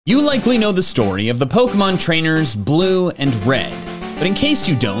You likely know the story of the Pokemon trainers Blue and Red, but in case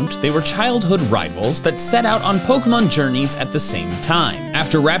you don't, they were childhood rivals that set out on Pokemon journeys at the same time.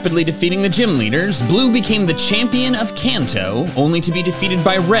 After rapidly defeating the gym leaders, Blue became the champion of Kanto, only to be defeated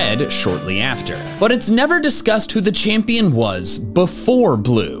by Red shortly after. But it's never discussed who the champion was before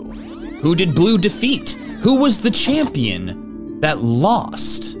Blue. Who did Blue defeat? Who was the champion that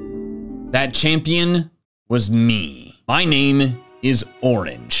lost? That champion was me. My name is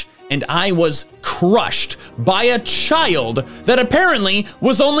Orange, and I was crushed by a child that apparently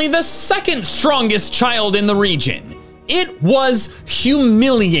was only the second strongest child in the region. It was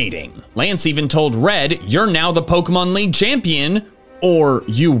humiliating. Lance even told Red, "You're now the Pokemon League champion," or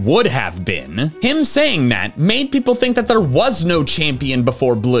you would have been. Him saying that made people think that there was no champion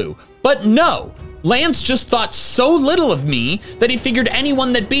before Blue, but no. Lance just thought so little of me that he figured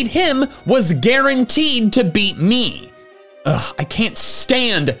anyone that beat him was guaranteed to beat me. Ugh, I can't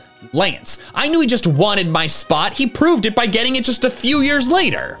stand Lance. I knew he just wanted my spot. He proved it by getting it just a few years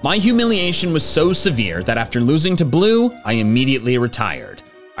later. My humiliation was so severe that after losing to Blue, I immediately retired.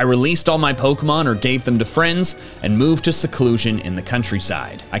 I released all my Pokemon or gave them to friends and moved to seclusion in the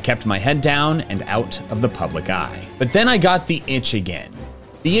countryside. I kept my head down and out of the public eye. But then I got the itch again.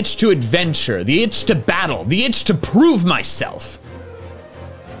 The itch to adventure, the itch to battle, the itch to prove myself.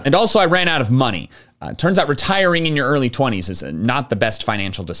 And also I ran out of money. Turns out retiring in your early 20s is not the best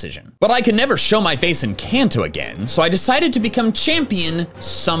financial decision. But I could never show my face in Kanto again, so I decided to become champion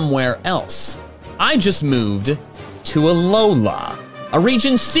somewhere else. I just moved to Alola, a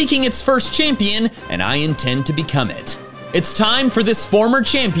region seeking its first champion, and I intend to become it. It's time for this former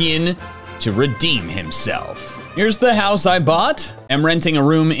champion to redeem himself. Here's the house I bought. I'm renting a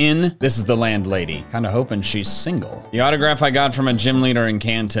room in. This is the landlady. Kinda hoping she's single. The autograph I got from a gym leader in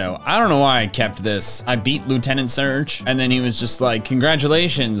Kanto. I don't know why I kept this. I beat Lieutenant Surge, and then he was just like,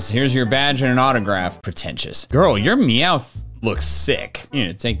 "Congratulations, here's your badge and an autograph." Pretentious. Girl, your Meowth looks sick. You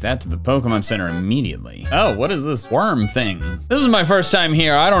need to take that to the Pokemon Center immediately. Oh, what is this worm thing? This is my first time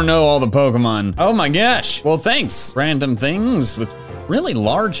here. I don't know all the Pokemon. Oh my gosh. Well, thanks. Random things with really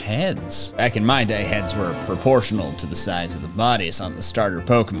large heads. Back in my day, heads were proportional to the size of the bodies on the starter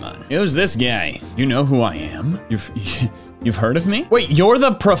Pokemon. Who's this guy? You know who I am? You've heard of me? Wait, you're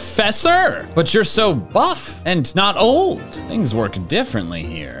the professor? But you're so buff and not old. Things work differently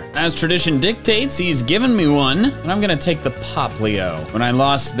here. As tradition dictates, he's given me one, and I'm gonna take the Poplio. When I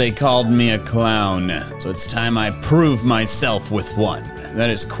lost, they called me a clown. So it's time I prove myself with one.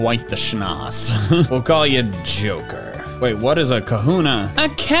 That is quite the schnoz. We'll call you Joker. Wait, what is a kahuna? A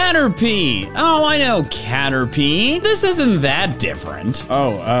Caterpie! Oh, I know Caterpie. This isn't that different.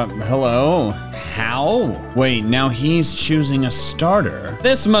 Oh, hello? How? Wait, now he's choosing a starter.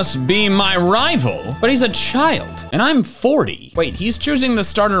 This must be my rival, but he's a child, and I'm 40. Wait, he's choosing the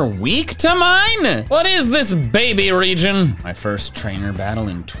starter weak to mine? What is this baby region? My first trainer battle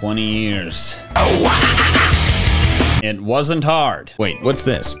in 20 years. It wasn't hard. Wait, what's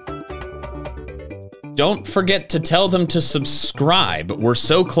this? Don't forget to tell them to subscribe. We're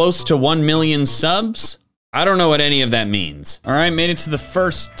so close to 1 million subs. I don't know what any of that means. All right, made it to the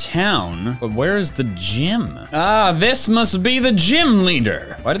first town, but where is the gym? Ah, this must be the gym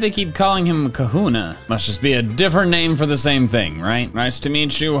leader. Why do they keep calling him Kahuna? Must just be a different name for the same thing, right? Nice to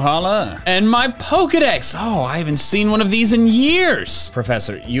meet you, Hala. And my Pokedex. Oh, I haven't seen one of these in years.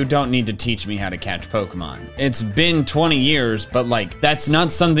 Professor, you don't need to teach me how to catch Pokemon. It's been 20 years, but like, that's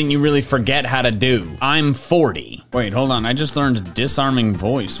not something you really forget how to do. I'm 40. Wait, hold on, I just learned disarming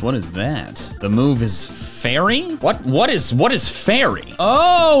voice. What is that? The move is Fairy? What is Fairy?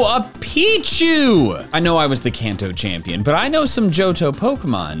 Oh, a Pichu! I know I was the Kanto champion, but I know some Johto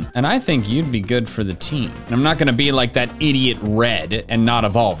Pokemon, and I think you'd be good for the team. And I'm not gonna be like that idiot Red and not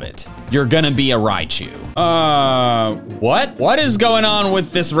evolve it. You're gonna be a Raichu. What? What is going on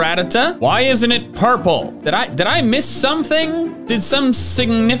with this Rattata? Why isn't it purple? Did I miss something? Did some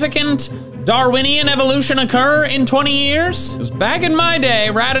significant Darwinian evolution occur in 20 years? Because back in my day,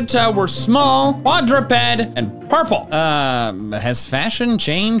 Rattata were small, quadruped, and purple. Has fashion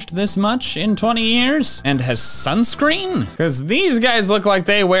changed this much in 20 years? And has sunscreen? Because these guys look like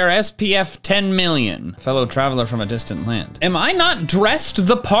they wear SPF 10 million. Fellow traveler from a distant land. Am I not dressed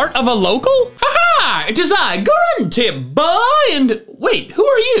the part of a local? Haha, it is I, Gruntip boy, and wait, who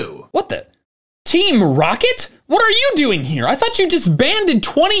are you? What the? Team Rocket? What are you doing here? I thought you disbanded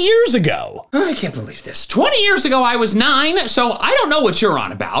 20 years ago. I can't believe this. 20 years ago I was 9, so I don't know what you're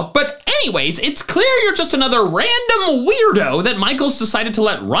on about. But anyways, it's clear you're just another random weirdo that Michael's decided to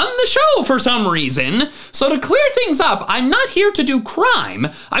let run the show for some reason. So to clear things up, I'm not here to do crime.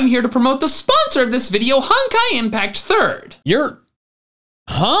 I'm here to promote the sponsor of this video, Honkai Impact 3rd. You're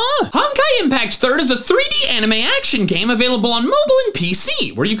Huh? Honkai Impact 3 is a 3D anime action game available on mobile and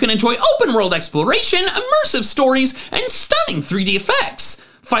PC, where you can enjoy open world exploration, immersive stories, and stunning 3D effects.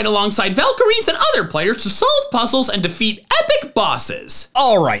 Fight alongside Valkyries and other players to solve puzzles and defeat epic bosses.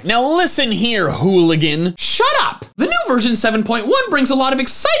 All right, now listen here, hooligan. Shut up! The new version 7.1 brings a lot of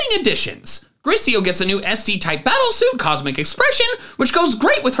exciting additions. Gracio gets a new SD-type battlesuit, Cosmic Expression, which goes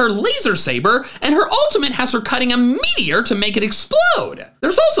great with her laser saber, and her ultimate has her cutting a meteor to make it explode.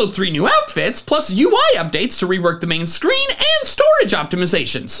 There's also 3 new outfits, plus UI updates to rework the main screen and storage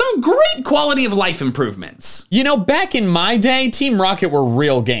optimization. Some great quality of life improvements. You know, back in my day, Team Rocket were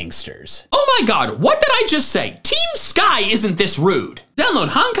real gangsters. Oh my god, what did I just say? Team Sky isn't this rude. Download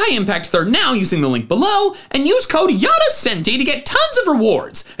Honkai Impact 3 now using the link below, and use code YADASENTI to get tons of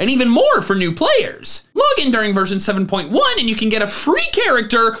rewards, and even more for new players. Log in during version 7.1 and you can get a free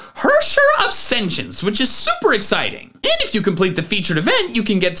character, Hersher of Sentience, which is super exciting. And if you complete the featured event, you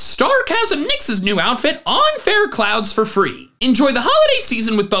can get Starchasm Nyx's new outfit, On Fair Clouds, for free. Enjoy the holiday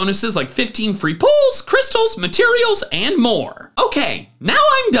season with bonuses like 15 free pulls, crystals, materials, and more. Okay, now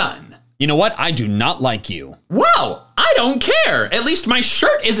I'm done. You know what? I do not like you. Wow, I don't care. At least my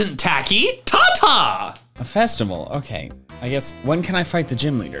shirt isn't tacky. Ta-ta! A festival, okay. I guess, when can I fight the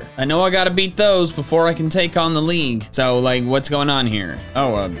gym leader? I know I gotta beat those before I can take on the league. So, like, what's going on here?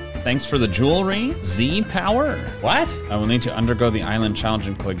 Oh, thanks for the jewelry. Z power? What? I will need to undergo the island challenge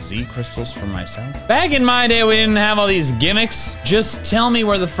and collect Z crystals for myself. Back in my day, we didn't have all these gimmicks. Just tell me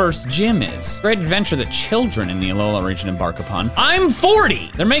where the first gym is. Great adventure that children in the Alola region embark upon. I'm 40!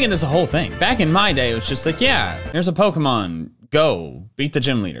 They're making this a whole thing. Back in my day, it was just like, yeah, here's a Pokemon. Go, beat the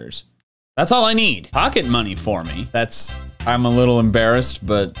gym leaders. That's all I need. Pocket money for me. I'm a little embarrassed,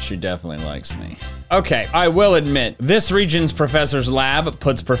 but she definitely likes me. Okay, I will admit, this region's professor's lab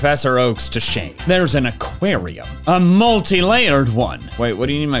puts Professor Oaks to shame. There's an aquarium, a multi-layered one. Wait, what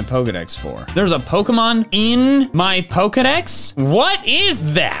do you need my Pokedex for? There's a Pokemon in my Pokedex? What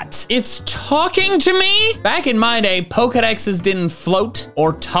is that? It's talking to me? Back in my day, Pokedexes didn't float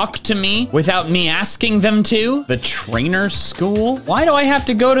or talk to me without me asking them to. The trainer's school? Why do I have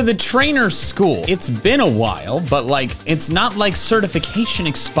to go to the trainer's school? It's been a while, but like, it's not like certification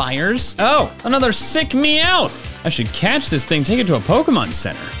expires. Oh, another sick Meowth. I should catch this thing, take it to a Pokemon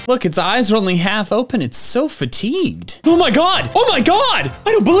Center. Look, its eyes are only half open. It's so fatigued. Oh my god! Oh my god!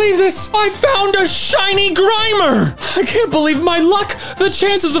 I don't believe this! I found a shiny Grimer! I can't believe my luck! The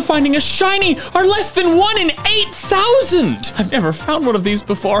chances of finding a shiny are less than 1 in 8,000! I've never found one of these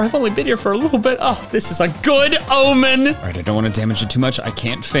before. I've only been here for a little bit. Oh, this is a good omen. All right, I don't want to damage it too much. I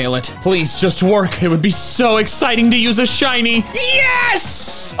can't fail it. Please, just work. It would be so exciting to use a shiny.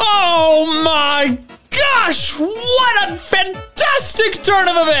 Yes! Oh my gosh, what a fantastic turn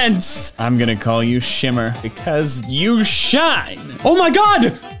of events! I'm gonna call you Shimmer because you shine. Oh my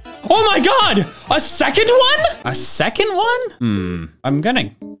god! Oh my god! A second one? A second one? I'm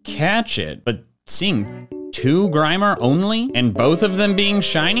gonna catch it, but seeing 2 Grimer only, and both of them being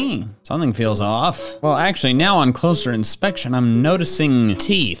shiny? Something feels off. Well, actually, now on closer inspection, I'm noticing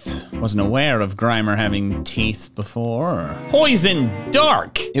teeth. Wasn't aware of Grimer having teeth before. Poison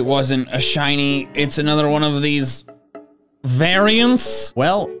Dark! It wasn't a shiny, it's another one of these variants.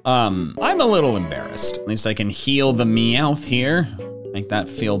 Well, I'm a little embarrassed. At least I can heal the Meowth here. Make that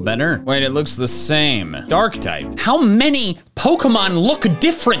feel better. Wait, it looks the same. Dark type. How many Pokemon look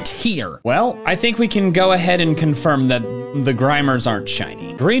different here? Well, I think we can go ahead and confirm that the Grimers aren't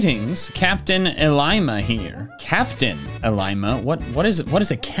shiny. Greetings, Captain Elima here. Captain Elima? What is it? What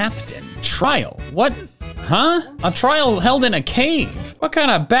is a captain? Trial. What? Huh? A trial held in a cave? What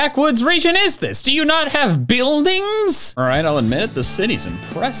kind of backwoods region is this? Do you not have buildings? All right, I'll admit it, the city's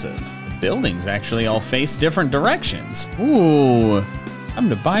impressive. The buildings actually all face different directions. Ooh. I'm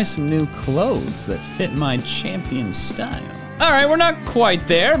to buy some new clothes that fit my champion style. All right, we're not quite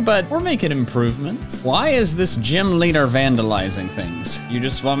there, but we're making improvements. Why is this gym leader vandalizing things? You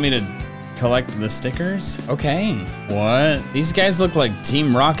just want me to collect the stickers? Okay. What? These guys look like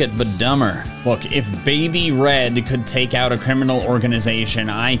Team Rocket, but dumber. Look, if Baby Red could take out a criminal organization,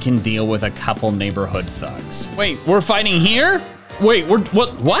 I can deal with a couple neighborhood thugs. Wait, we're fighting here? Wait,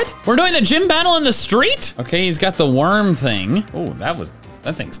 what? We're doing the gym battle in the street? Okay, he's got the worm thing. Oh,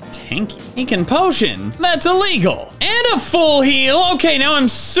 that thing's tanky. He can potion, that's illegal. And a full heal, okay, now I'm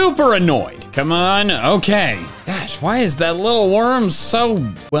super annoyed. Come on, okay. Gosh, why is that little worm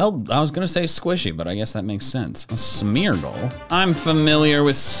so, well, I was gonna say squishy, but I guess that makes sense. A Smeargle. I'm familiar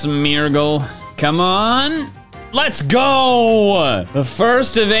with Smeargle. Come on, let's go! The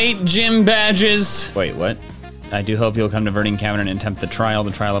first of 8 gym badges. Wait, what? I do hope you'll come to Verdine Cavern and attempt the trial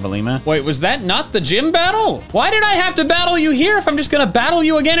of Alima. Wait, was that not the gym battle? Why did I have to battle you here if I'm just gonna battle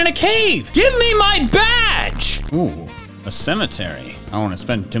you again in a cave? Give me my badge! Ooh, a cemetery. I don't want to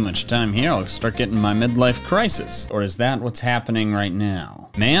spend too much time here. I'll start getting my midlife crisis. Or is that what's happening right now?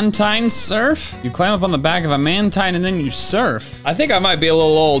 Mantine surf? You climb up on the back of a mantine and then you surf? I think I might be a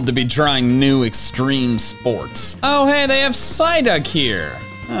little old to be trying new extreme sports. Oh, hey, they have Psyduck here.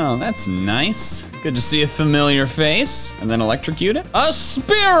 Oh, that's nice. Good to see a familiar face. And then electrocute it. A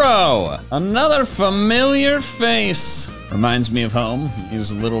Spearow! Another familiar face. Reminds me of home.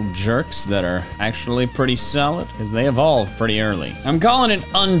 These little jerks that are actually pretty solid because they evolve pretty early. I'm calling it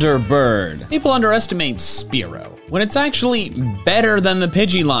Underbird. People underestimate Spearow when it's actually better than the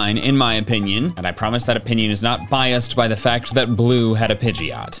Pidgeline, in my opinion. And I promise that opinion is not biased by the fact that Blue had a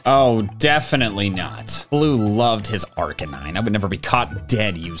Pidgeot. Oh, definitely not. Blue loved his Arcanine. I would never be caught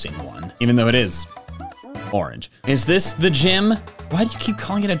dead using one, even though it is orange. Is this the gym? Why do you keep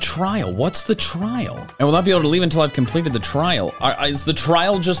calling it a trial? What's the trial? I will not be able to leave until I've completed the trial. Is the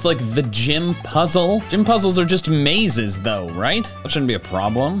trial just like the gym puzzle? Gym puzzles are just mazes though, right? That shouldn't be a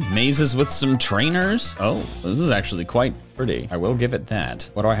problem. Mazes with some trainers. Oh, this is actually quite pretty. I will give it that.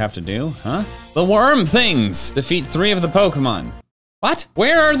 What do I have to do, huh? The worm things. Defeat 3 of the Pokemon. What?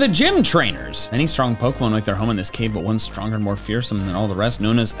 Where are the gym trainers? Many strong Pokemon make their home in this cave, but one stronger and more fearsome than all the rest,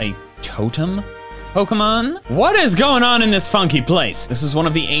 known as a totem Pokemon? What is going on in this funky place? This is one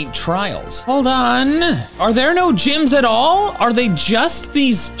of the 8 trials. Hold on. Are there no gyms at all? Are they just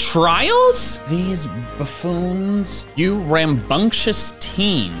these trials? These buffoons. You rambunctious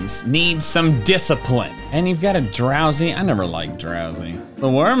teens need some discipline. And you've got a Drowsy. I never liked Drowsy. The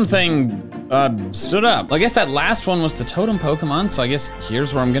worm thing stood up. Well, I guess that last one was the totem Pokemon, so I guess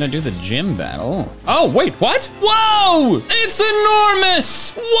here's where I'm gonna do the gym battle. Oh, wait, what? Whoa! It's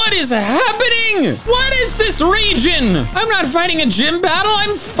enormous! What is happening? What is this region? I'm not fighting a gym battle,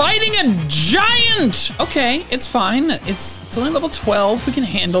 I'm fighting a giant! Okay, it's fine. It's only level 12, we can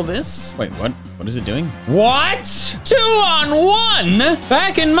handle this. Wait, what? What is it doing? What? 2-on-1?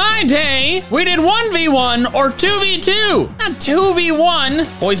 Back in my day, we did 1v1 or 2v2, not 2v1.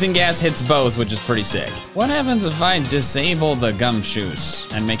 Poison gas hits both, which is pretty sick. What happens if I disable the Gumshoos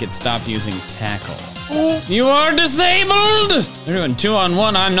and make it stop using tackle? Oh, you are disabled! They're doing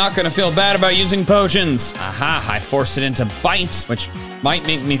 2-on-1, I'm not gonna feel bad about using potions. Aha, I forced it into bite, which might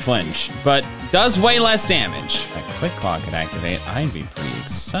make me flinch, but does way less damage. If a quick claw could activate, I'd be pretty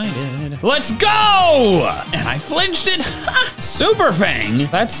excited. Let's go! And I flinched it, ha! Super Fang!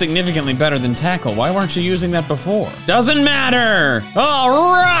 That's significantly better than tackle. Why weren't you using that before? Doesn't matter! All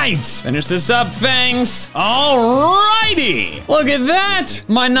right! Finish this up, Fangs. Alrighty! Look at that!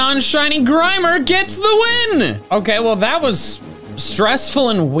 My non-shiny Grimer gets the win! Okay, well that was stressful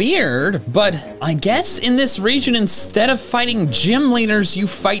and weird, but I guess in this region, instead of fighting gym leaders, you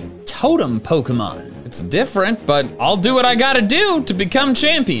fight totem Pokemon. It's different, but I'll do what I gotta do to become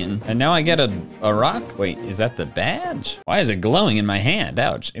champion. And now I get a rock? Wait, is that the badge? Why is it glowing in my hand?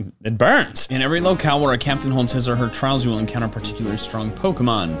 Ouch, it burns. In every locale where a captain holds his or her trials, you will encounter particularly strong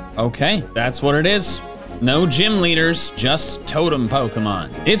Pokemon. Okay, that's what it is. No gym leaders, just totem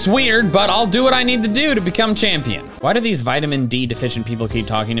Pokemon. It's weird, but I'll do what I need to do to become champion. Why do these vitamin D deficient people keep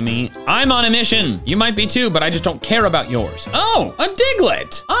talking to me? I'm on a mission. You might be too, but I just don't care about yours. Oh, a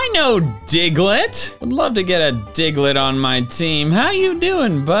Diglett. I know Diglett. Would love to get a Diglett on my team. How you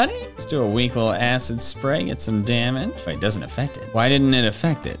doing, buddy? Let's do a weak little acid spray, get some damage. Wait, it doesn't affect it. Why didn't it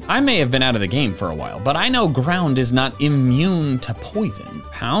affect it? I may have been out of the game for a while, but I know ground is not immune to poison.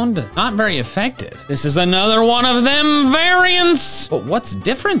 Pound, not very effective. This is another one of them variants. But what's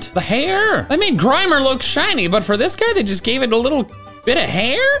different? The hair. They made Grimer look shiny, but for this guy, they just gave it a little bit of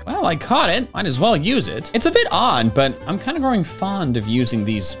hair? Well, I caught it. Might as well use it. It's a bit odd, but I'm kind of growing fond of using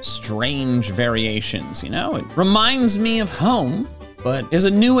these strange variations, you know? It reminds me of home, but is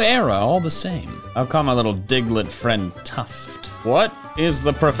a new era all the same. I'll call my little Diglett friend Tuft. What is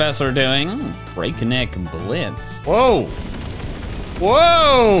the professor doing? Breakneck Blitz. Whoa.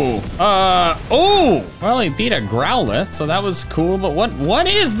 Whoa! Oh! Well, he beat a Growlithe, so that was cool, but what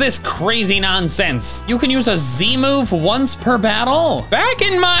is this crazy nonsense? You can use a Z move once per battle? Back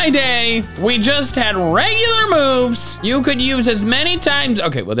in my day, we just had regular moves. You could use as many times.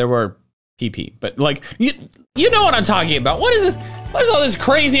 Okay, well, there were PP, but like, you know what I'm talking about. What is this? There's all this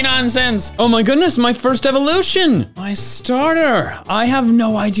crazy nonsense. Oh my goodness, my first evolution. My starter. I have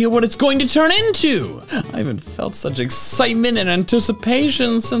no idea what it's going to turn into. I haven't felt such excitement and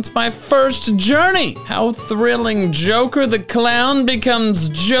anticipation since my first journey. How thrilling. Joker the clown becomes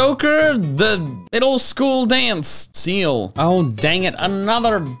Joker the middle school dance. Seal. Oh, dang it.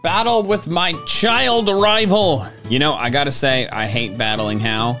 Another battle with my child rival. You know, I gotta say, I hate battling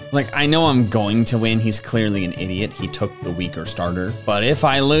Hal. Like, I know I'm going to win. He's clearly an idiot. He took the weaker starter. But if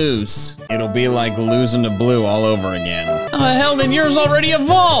I lose, it'll be like losing to Blue all over again. How the hell did yours already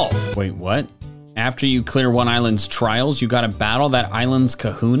evolve? Wait, what? After you clear one island's trials, you gotta battle that island's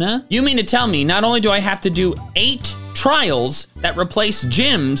kahuna? You mean to tell me not only do I have to do 8 trials that replace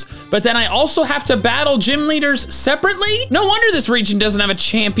gyms, but then I also have to battle gym leaders separately? No wonder this region doesn't have a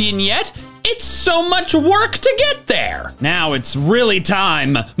champion yet. It's so much work to get there. Now it's really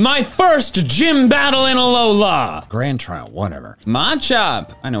time. My first gym battle in Alola. Grand trial, whatever.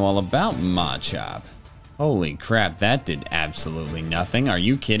 Machop. I know all about Machop. Holy crap, that did absolutely nothing. Are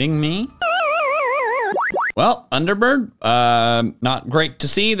you kidding me? Well, Underbird, not great to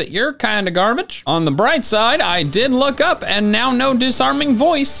see that you're kind of garbage. On the bright side, I did look up and now no disarming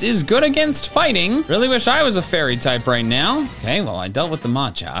voice is good against fighting. Really wish I was a fairy type right now. Okay, well, I dealt with the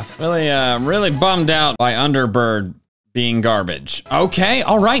Machop. Really bummed out by Underbird being garbage. Okay,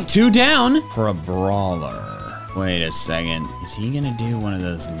 all right, 2 down for a brawler. Wait a second, is he gonna do one of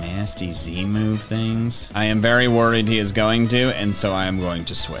those nasty Z move things? I am very worried he is going to, and so I am going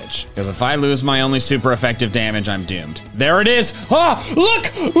to switch. Because if I lose my only super effective damage, I'm doomed. There it is. Ah,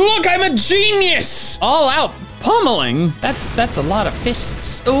 look, I'm a genius. All out pummeling. That's a lot of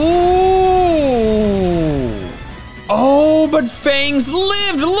fists. Ooh. Oh, but Fangs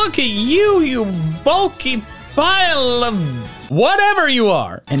lived. Look at you, you bulky pile of whatever you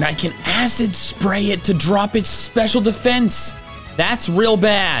are. And I can acid spray it to drop its special defense. That's real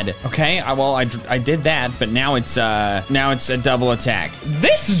bad. Okay, well, I did that, but now it's a double attack.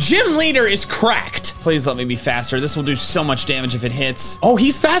 This gym leader is cracked. Please let me be faster. This will do so much damage if it hits. Oh,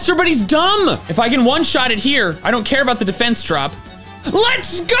 he's faster, but he's dumb. If I can one-shot it here, I don't care about the defense drop.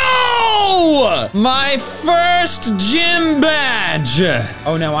 Let's go! My first gym badge.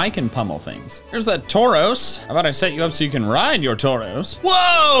 Oh, now I can pummel things. Here's that Tauros. How about I set you up so you can ride your Tauros?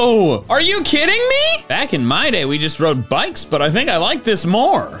 Whoa! Are you kidding me? Back in my day, we just rode bikes, but I think I like this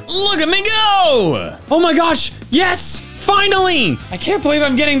more. Look at me go! Oh my gosh, yes! Finally! I can't believe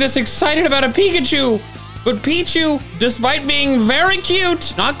I'm getting this excited about a Pikachu. But Pichu, despite being very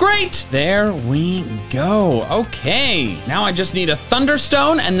cute, not great. There we go. Okay, now I just need a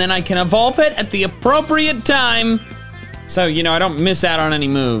Thunderstone and then I can evolve it at the appropriate time. So, you know, I don't miss out on any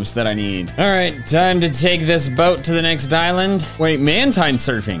moves that I need. All right, time to take this boat to the next island. Wait, Mantine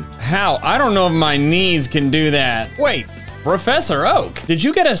surfing. How? I don't know if my knees can do that. Wait. Professor Oak, did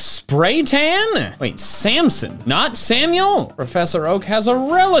you get a spray tan? Wait, Samson, not Samuel? Professor Oak has a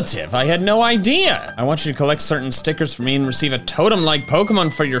relative. I had no idea. I want you to collect certain stickers for me and receive a totem-like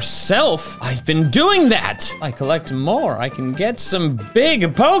Pokemon for yourself. I've been doing that. If I collect more, I can get some big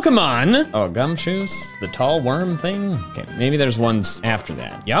Pokemon. Oh, gumshoes, the tall worm thing? Okay, maybe there's ones after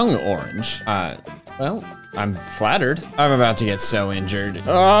that. Young Orange, well, I'm flattered. I'm about to get so injured.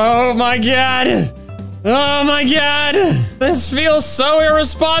 Oh my God. Oh my God, this feels so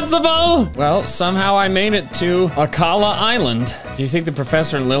irresponsible. Well, somehow I made it to Akala Island. Do you think the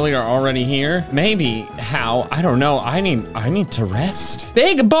professor and Lily are already here? Maybe. How? I don't know. I need to rest.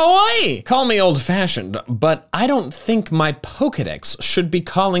 Big boy! Call me old-fashioned, but I don't think my Pokedex should be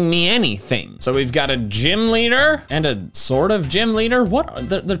calling me anything. So we've got a gym leader and a sort of gym leader. What are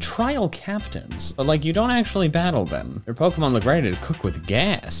they're trial captains, but like you don't actually battle them. Their Pokemon look ready to cook with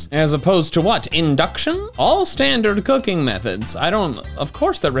gas. As opposed to what? Induction? All standard cooking methods. Of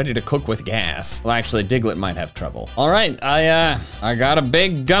course they're ready to cook with gas. Well, actually, Diglett might have trouble. All right, I got a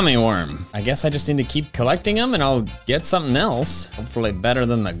big gummy worm. I guess I just need to keep collecting them and I'll get something else. Hopefully better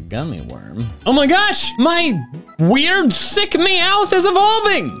than the gummy worm. Oh my gosh, my weird sick Meowth is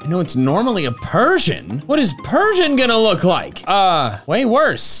evolving. I know it's normally a Persian. What is Persian gonna look like? Way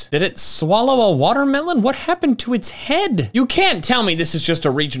worse. Did it swallow a watermelon? What happened to its head? You can't tell me this is just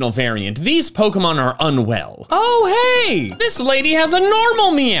a regional variant. These Pokemon are unwell. Oh, hey, this lady has a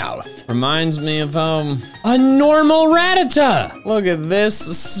normal Meowth. Reminds me of, a normal Rattata. Look at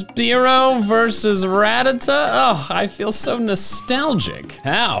this, Spearow versus Rattata. Oh, I feel so nostalgic.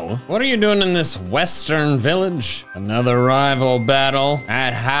 How? What are you doing in this western village? Another rival battle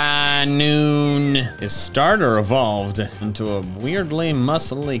at high noon. His starter evolved into a weirdly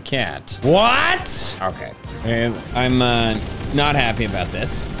muscly cat. What? Okay. And I'm not happy about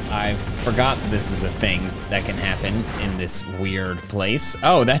this. I forgot this is a thing that can happen in this weird place.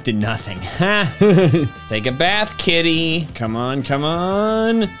 Oh, that did nothing. Take a bath, kitty. Come on, come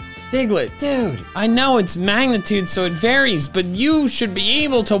on. Diglett, dude, I know it's magnitude, so it varies, but you should be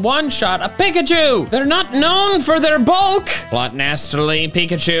able to one-shot a Pikachu. They're not known for their bulk. Plot nastily,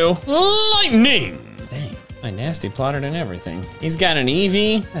 Pikachu. Lightning. Dang, I nasty plotted and everything. He's got an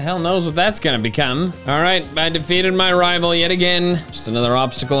Eevee. The hell knows what that's gonna become. All right, I defeated my rival yet again. Just another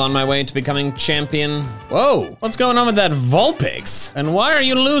obstacle on my way to becoming champion. Whoa, what's going on with that Vulpix? And why are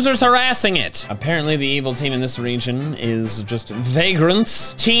you losers harassing it? Apparently the evil team in this region is just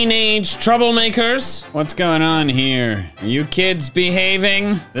vagrants, teenage troublemakers. What's going on here? Are you kids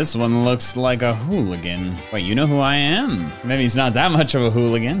behaving? This one looks like a hooligan. Wait, you know who I am? Maybe he's not that much of a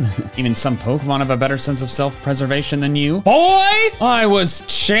hooligan. Even some Pokemon have a better sense of self-preservation than you. Boy, I was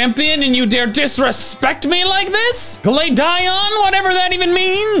champion and you dare disrespect me like this? Gladeon, whatever that even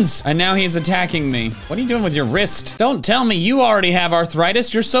means. And now he's attacking me. What are you doing with your wrist? Don't tell me you already have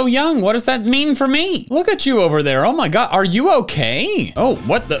arthritis. You're so young. What does that mean for me? Look at you over there. Oh my God, are you okay? Oh,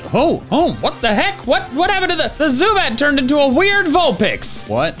 what the, oh, what the heck? What happened to the Zubat turned into a weird Vulpix?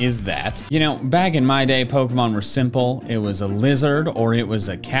 What is that? You know, back in my day, Pokemon were simple. It was a lizard, or it was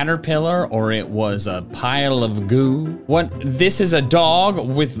a caterpillar, or it was a pile of goo. What, this is a dog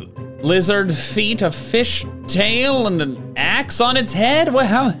with lizard feet, a fish tail, and an axe on its head? What,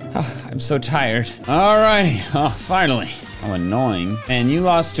 how? Oh, I'm so tired. Alrighty, oh, finally. How annoying. And you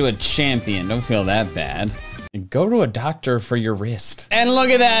lost to a champion, don't feel that bad. Go to a doctor for your wrist. And look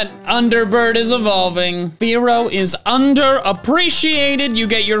at that, Underbird is evolving. Fearow is underappreciated. You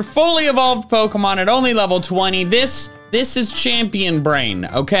get your fully evolved Pokemon at only level 20. This is champion brain,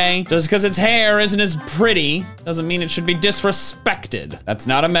 okay? Just because its hair isn't as pretty doesn't mean it should be disrespected. That's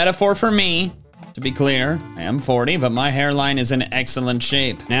not a metaphor for me. To be clear, I am 40, but my hairline is in excellent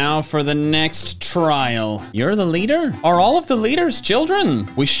shape. Now for the next trial. You're the leader? Are all of the leaders children?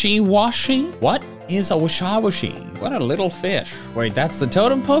 Wishy-washy? What is a wishy-washy? What a little fish. Wait, that's the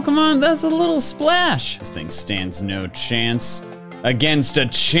totem Pokemon? That's a little Splash. This thing stands no chance against a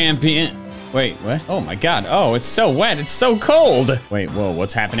champion. Wait, what? Oh my God, oh, it's so wet, it's so cold. Wait, whoa,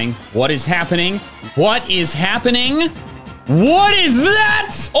 what's happening? What is happening? What is happening? What is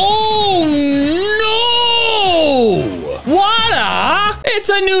that? Oh no! What? It's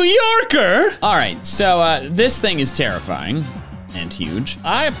a New Yorker! All right, so this thing is terrifying and huge.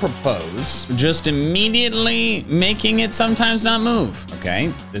 I propose just immediately making it sometimes not move.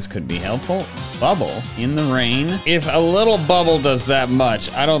 Okay, this could be helpful. Bubble in the rain. If a little bubble does that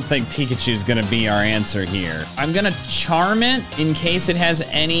much, I don't think Pikachu's gonna be our answer here. I'm gonna charm it in case it has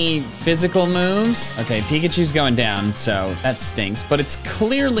any physical moves. Okay, Pikachu's going down, so that stinks, but it's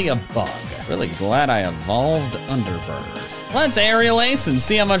clearly a bug. Really glad I evolved Underbird. Let's Aerial Ace and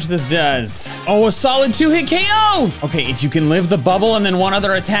see how much this does. Oh, a solid 2-hit KO! Okay, if you can live the bubble and then one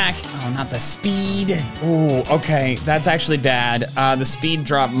other attack. Oh, not the speed. Oh, okay, that's actually bad. The speed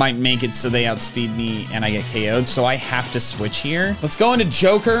drop might make it so they outspeed me and I get KO'd, so I have to switch here. Let's go into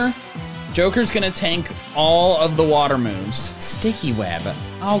Joker. Joker's gonna tank all of the water moves. Sticky Web.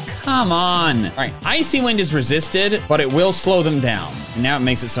 Oh, come on. All right, Icy Wind is resisted, but it will slow them down. And now it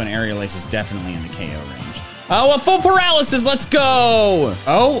makes it so an Aerial Ace is definitely in the KO range. Oh, a full paralysis, let's go.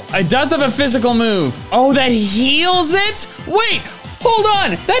 Oh, it does have a physical move. Oh, that heals it? Wait, hold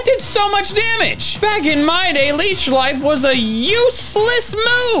on, that did so much damage. Back in my day, Leech Life was a useless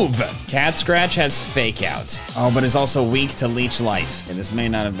move. Cat Scratch has Fake Out. Oh, but is also weak to Leech Life. Okay, this may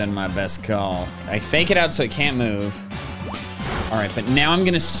not have been my best call. I Fake It Out so it can't move. All right, but now I'm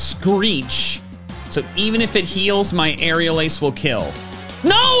gonna Screech. So even if it heals, my Aerial Ace will kill.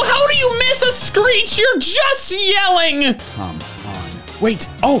 No, how do you miss a Screech? You're just yelling. Come on. Wait,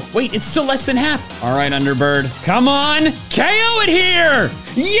 oh, wait, it's still less than half. All right, Underbird, come on, KO it here.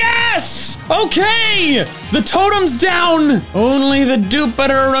 Yes, okay, the totem's down. Only the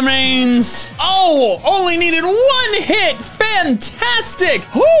Dupeter remains. Oh, only needed one hit, fantastic.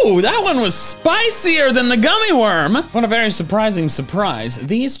 Ooh, that one was spicier than the gummy worm. What a very surprising surprise.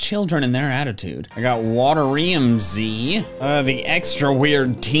 These children and their attitude. I got Waterium Z. The extra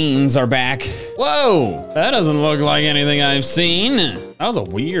weird teens are back. Whoa, that doesn't look like anything I've seen. That was a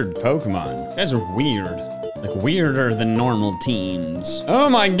weird Pokemon. You guys are weird. Like weirder than normal teens. Oh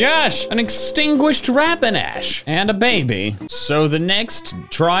my gosh, an extinguished Rapidash and a baby. So the next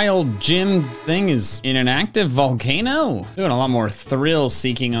trial gym thing is in an active volcano? Doing a lot more thrill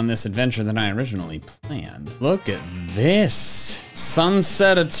seeking on this adventure than I originally planned. Look at this?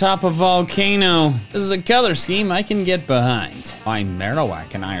 Sunset atop a volcano. This is a color scheme I can get behind. My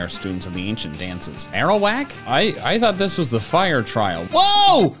Marowak and I are students of the ancient dances. Marowak? I thought this was the fire trial.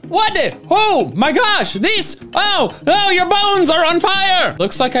 Whoa! What the? Oh my gosh! Oh, your bones are on fire!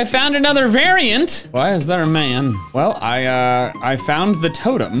 Looks like I found another variant. Why is there a man? Well, I found the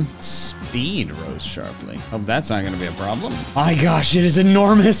totem. Speed rose sharply. Hope that's not gonna be a problem. My gosh, it is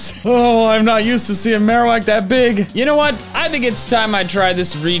enormous. Oh, I'm not used to seeing Marowak that big. You know what? I think it's time I try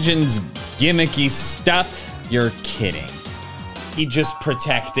this region's gimmicky stuff. You're kidding. He just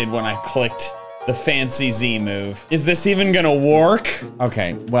protected when I clicked the fancy Z move. Is this even gonna work?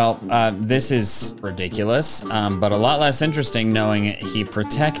 Okay, well, this is ridiculous, but a lot less interesting knowing he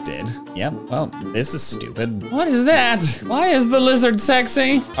protected. Yep, well, this is stupid. What is that? Why is the lizard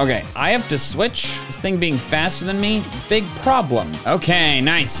sexy? Okay, I have to switch. This thing being faster than me, big problem. Okay,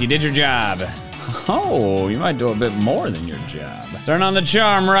 nice, you did your job. Oh, you might do a bit more than your job. Turn on the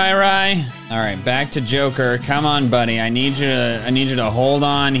charm, Rai. All right, back to Joker. Come on, buddy. I need you to hold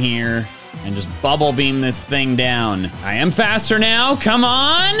on here and just bubble beam this thing down. I am faster now. Come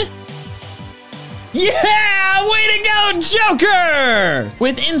on. Yeah, way to go, Joker!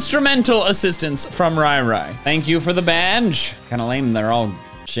 With instrumental assistance from Rai. Thank you for the badge. Kind of lame, they're all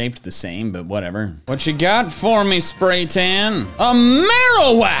shaped the same, but whatever. What you got for me, Spray Tan? A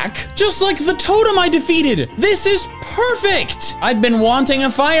Marowak! Just like the totem I defeated. This is perfect! I'd been wanting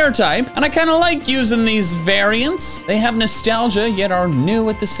a fire type, and I kinda like using these variants. They have nostalgia, yet are new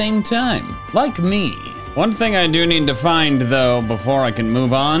at the same time. Like me. One thing I do need to find, though, before I can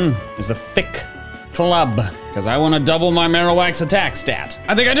move on, is a thick club, because I want to double my Marowak's attack stat.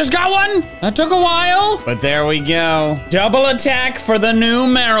 I think I just got one. That took a while, but there we go. Double attack for the new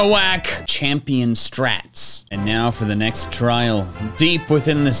Marowak. Champion strats. And now for the next trial, deep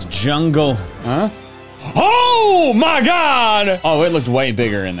within this jungle. Huh? Oh my God! Oh, it looked way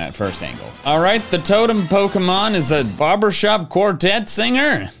bigger in that first angle. All right, the totem Pokemon is a barbershop quartet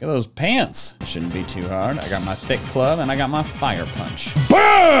singer. Look at those pants. Shouldn't be too hard. I got my thick club and I got my fire punch.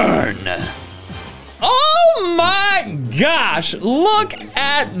 Burn! Oh my gosh, look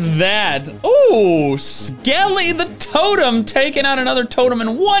at that. Ooh, Skelly the totem taking out another totem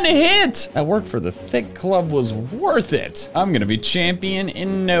in one hit. That work for the thick club was worth it. I'm gonna be champion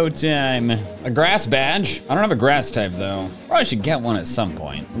in no time. A grass badge. I don't have a grass type though. Probably should get one at some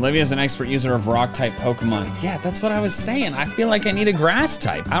point. Olivia's an expert user of rock type Pokemon. Yeah, that's what I was saying. I feel like I need a grass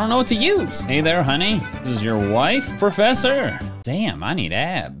type. I don't know what to use. Hey there, honey. This is your wife, Professor? Damn, I need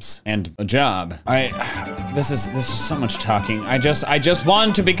abs and a job. This is so much talking. I just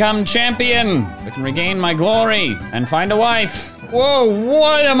want to become champion. I can regain my glory and find a wife. Whoa,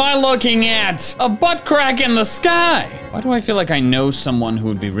 what am I looking at? A butt crack in the sky. Why do I feel like I know someone who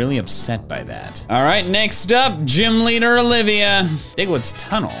would be really upset by that? All right, next up, Gym Leader Olivia. Diglett's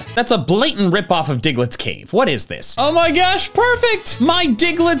Tunnel. That's a blatant ripoff of Diglett's Cave. What is this? Oh my gosh, perfect! My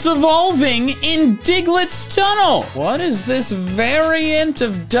Diglett's evolving in Diglett's Tunnel. What is this variant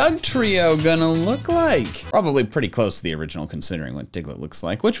of Dugtrio gonna look like? Probably pretty close to the original considering what Diglett looks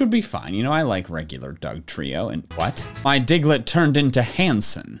like, which would be fine. You know, I like regular Dugtrio and what? My Diglett turned into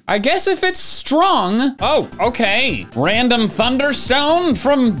Hanson. I guess if it's strong. Oh, okay. Random Thunderstone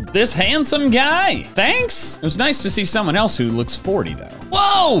from this handsome guy. Thanks. It was nice to see someone else who looks 40 though.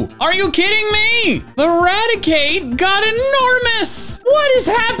 Whoa, are you kidding me? The Raticate got enormous. What is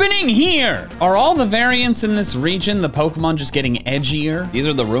happening here? Are all the variants in this region the Pokemon just getting edgier? These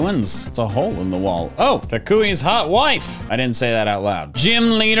are the ruins. It's a hole in the wall. Oh, Kakui's hot wife. I didn't say that out loud.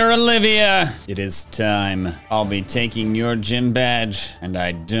 Gym Leader Olivia. It is time. I'll be taking your gym badge, and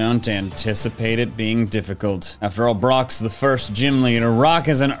I don't anticipate it being difficult. After all, Brock's the first gym leader. Rock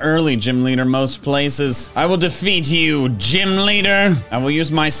is an early gym leader most places. I will defeat you, gym leader. I will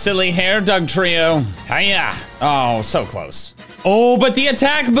use my silly hair Dugtrio. Hiya. Oh, so close. Oh, but the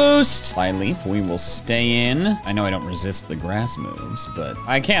attack boost! By leap, we will stay in. I know I don't resist the grass moves, but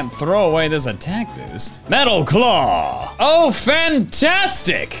I can't throw away this attack boost. Metal Claw! Oh,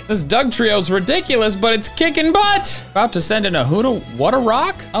 fantastic! This Dugtrio's ridiculous, but it's kicking butt! About to send in a what a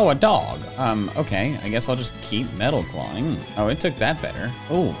rock? Oh, a dog. Okay, I guess I'll just keep Metal Clawing. Oh, it took that better.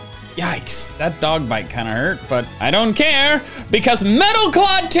 Oh. Yikes, that dog bite kind of hurt, but I don't care because Metal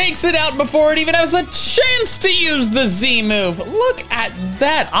Claw takes it out before it even has a chance to use the Z move. Look at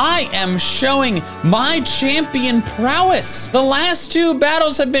that. I am showing my champion prowess. The last two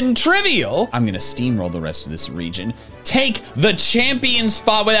battles have been trivial. I'm gonna steamroll the rest of this region, take the champion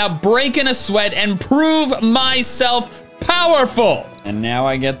spot without breaking a sweat, and prove myself powerful. And now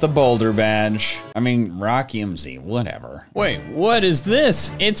I get the boulder badge. I mean, Rock EMZ, whatever. Wait, what is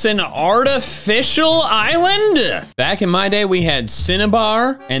this? It's an artificial island? Back in my day, we had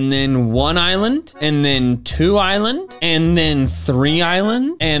Cinnabar, and then 1 island, and then 2 island, and then 3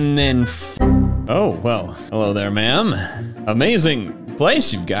 island, and then oh, well, hello there, ma'am. Amazing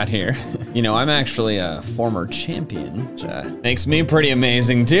place you've got here. You know, I'm actually a former champion, which makes me pretty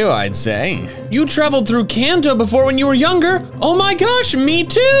amazing too, I'd say. You traveled through Kanto before when you were younger? Oh my gosh, me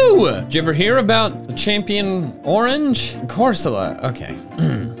too! Did you ever hear about the champion Orange? Corsola, okay.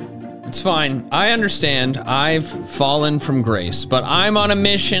 It's fine, I understand. I've fallen from grace, but I'm on a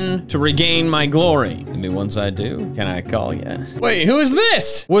mission to regain my glory. Maybe once I do, can I call you? Wait, who is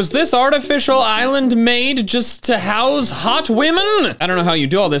this? Was this artificial island made just to house hot women? I don't know how you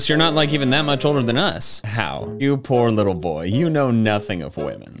do all this. You're not like even that much older than us. How? You poor little boy, you know nothing of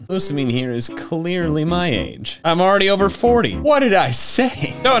women. Lusamine here is clearly my age. I'm already over 40. What did I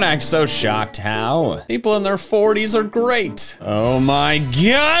say? Don't act so shocked, How. People in their 40s are great. Oh my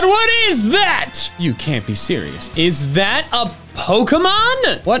God, what is that? You can't be serious. Is that a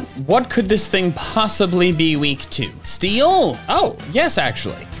Pokemon? What could this thing possibly be weak to? Steel? Oh, yes,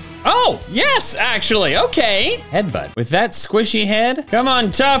 actually. Oh, yes, actually, okay. Headbutt. With that squishy head? Come on,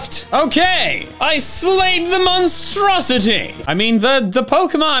 Tuft. Okay, I slayed the monstrosity. I mean, the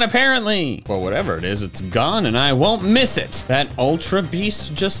Pokemon, apparently. Well, whatever it is, it's gone and I won't miss it. That Ultra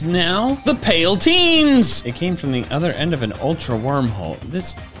Beast just now? The Pale Teens. It came from the other end of an Ultra Wormhole.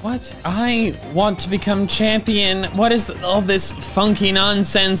 What? I want to become champion. What is all this funky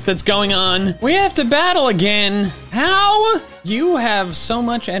nonsense that's going on? We have to battle again. How? You have so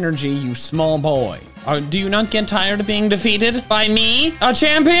much energy, you small boy. Do you not get tired of being defeated by me, a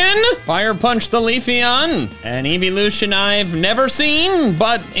champion? Fire Punch the Leafeon, an evolution I've never seen,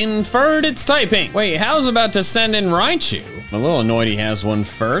 but inferred its typing. Wait, how's about to send in Raichu? I'm a little annoyed he has one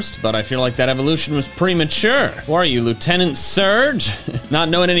first, but I feel like that evolution was premature. Who are you, Lieutenant Surge? Not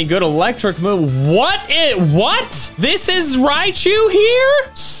knowing any good electric move. What? This is Raichu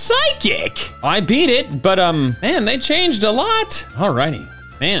here? Psychic! I beat it, but man, they changed a lot. Alrighty.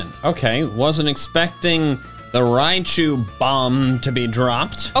 Man, okay, wasn't expecting the Raichu bomb to be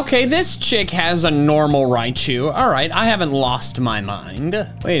dropped. Okay, this chick has a normal Raichu. All right, I haven't lost my mind.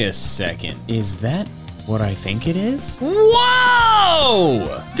 Wait a second, is that what I think it is?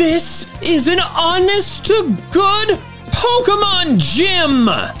 Whoa! This is an honest to good Pokemon gym!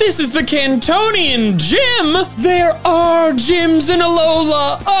 This is the Cantonian gym! There are gyms in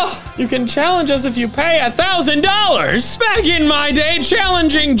Alola! Oh, you can challenge us if you pay $1,000! Back in my day,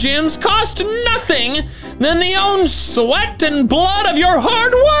 challenging gyms cost nothing than the own sweat and blood of your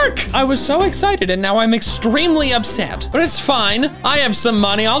hard work! I was so excited and now I'm extremely upset. But it's fine, I have some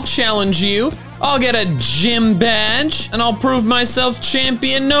money, I'll challenge you. I'll get a gym badge, and I'll prove myself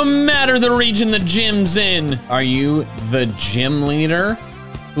champion no matter the region the gym's in. Are you the gym leader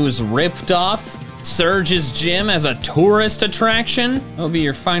who's ripped off Surge's gym as a tourist attraction? That'll be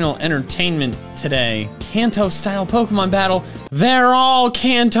your final entertainment today. Kanto-style Pokemon battle. They're all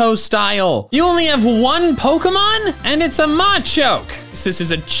Kanto-style. You only have one Pokemon, and it's a Machoke. This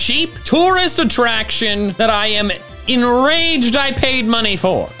is a cheap tourist attraction that I am enraged I paid money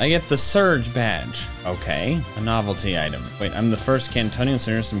for. I get the Surge badge. Okay, a novelty item. Wait, I'm the first Cantonian, so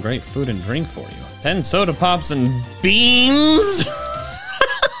here's some great food and drink for you. 10 soda pops and beans.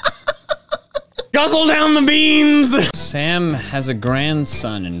 Guzzle down the beans. Sam has a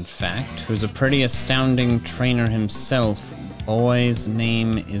grandson, in fact, who's a pretty astounding trainer himself. Boy's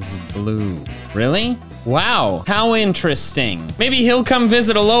name is Blue. Really? Wow, how interesting. Maybe he'll come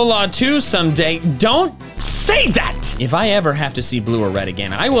visit Alola too someday. Don't say that! If I ever have to see Blue or Red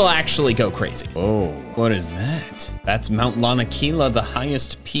again, I will actually go crazy. Oh, what is that? That's Mount Lanakila, the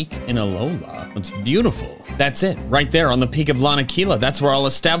highest peak in Alola. It's beautiful. That's it, right there on the peak of Lanakila. That's where I'll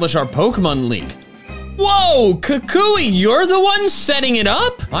establish our Pokemon League. Whoa, Kukui, you're the one setting it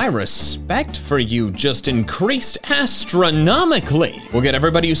up? My respect for you just increased astronomically. We'll get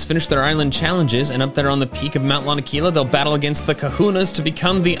everybody who's finished their island challenges, and up there on the peak of Mount Lanakila, they'll battle against the Kahunas to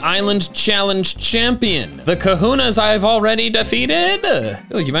become the Island Challenge champion. The Kahunas I've already defeated. I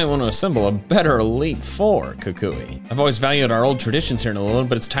feel like you might want to assemble a better Elite Four, Kukui. I've always valued our old traditions here in Alola,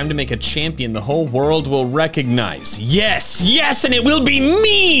 but it's time to make a champion the whole world will recognize. Yes, yes, and it will be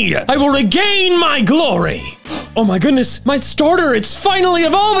me! I will regain my glory! Oh my goodness, my starter, it's finally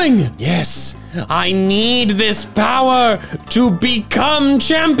evolving! Yes, I need this power to become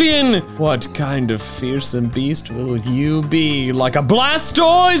champion! What kind of fearsome beast will you be? Like a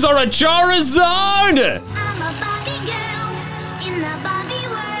Blastoise or a Charizard? I'm a Barbie girl in the Barbie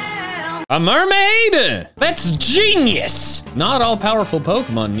world. A mermaid! That's genius! Not all powerful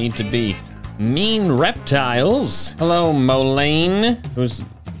Pokemon need to be mean reptiles. Hello, Moline.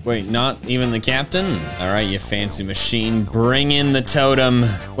 Wait, not even the captain? All right, you fancy machine, bring in the totem.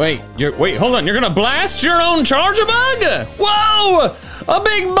 Wait, hold on, you're gonna blast your own Charjabug? Whoa, a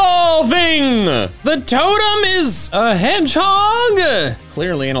big ball thing. The totem is a hedgehog.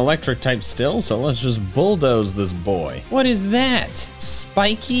 Clearly an electric type still, so let's just bulldoze this boy. What is that?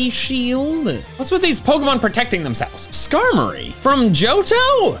 Spiky shield? What's with these Pokemon protecting themselves? Skarmory from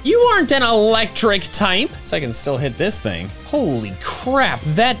Johto? You aren't an electric type. So I can still hit this thing. Holy crap,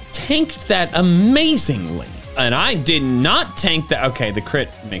 that tanked that amazingly. And I did not tank that. Okay, the crit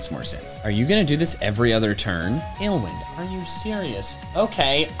makes more sense. Are you gonna do this every other turn? Tailwind, are you serious?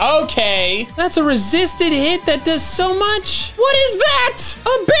 Okay. That's a resisted hit that does so much. What is that?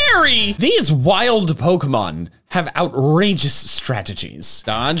 A berry! These wild Pokemon have outrageous strategies.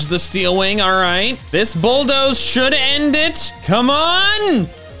 Dodge the Steel Wing, all right. This bulldoze should end it. Come on!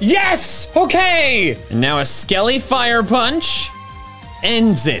 Yes, okay! And now a Skelly Fire Punch.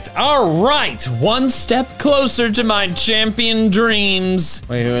 Ends it. All right, one step closer to my champion dreams.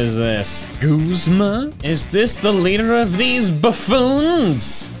 Wait, who is this? Guzma? Is this the leader of these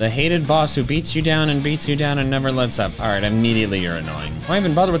buffoons? The hated boss who beats you down and never lets up. All right, immediately you're annoying. Why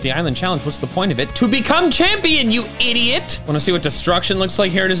even bother with the island challenge? What's the point of it? To become champion, you idiot! Wanna see what destruction looks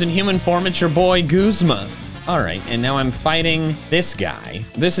like? Here it is in human form. It's your boy, Guzma. All right, and now I'm fighting this guy.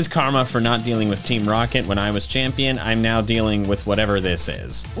 This is karma for not dealing with Team Rocket when I was champion. I'm now dealing with whatever this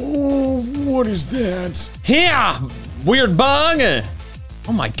is. Oh, what is that? Yeah, weird bug.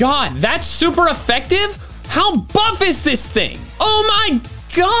 Oh my God, that's super effective? How buff is this thing? Oh my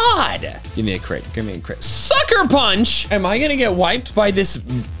God. Give me a crit, Sucker Punch! Am I gonna get wiped by this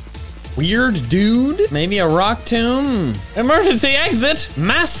weird dude? Maybe a rock tomb? Emergency exit!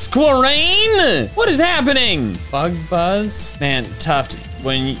 Masquerain! What is happening? Bug Buzz? Man, Tuft,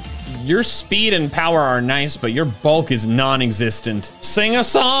 when your speed and power are nice, but your bulk is non-existent. Sing a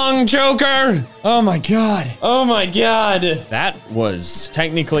song, Joker! Oh my God. That was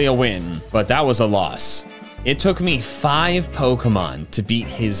technically a win, but that was a loss. It took me 5 Pokemon to beat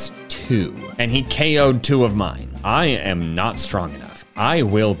his 2, and he KO'd 2 of mine. I am not strong enough. I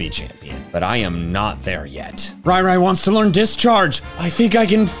will be champion, but I am not there yet. Rai wants to learn Discharge. I think I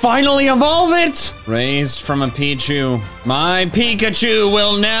can finally evolve it. Raised from a Pichu. My Pikachu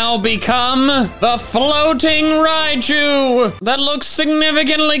will now become the floating Raichu that looks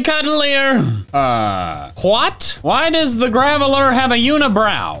significantly cuddlier. What? Why does the Graveler have a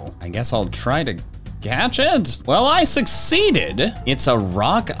unibrow? I guess I'll try to catch it? Well, I succeeded. It's a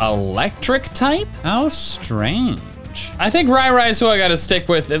rock electric type? How strange. I think Rai is who I gotta stick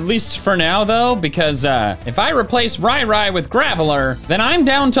with, at least for now though, because if I replace Rai with Graveler, then I'm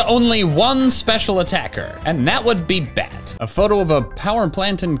down to only 1 special attacker, and that would be bad. A photo of a power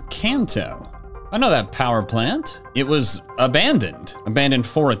plant in Kanto. I know that power plant. It was abandoned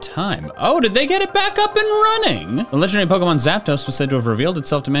for a time. Oh, did they get it back up and running? The legendary Pokemon Zapdos was said to have revealed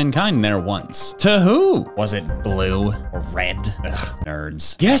itself to mankind there once. To who? Was it blue or red? Ugh,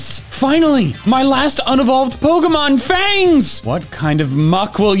 nerds. Yes, finally, my last unevolved Pokemon, Fangs! What kind of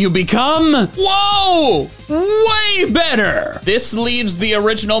muck will you become? Whoa, way better! This leaves the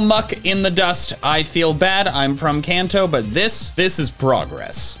original muck in the dust. I feel bad, I'm from Kanto, but this is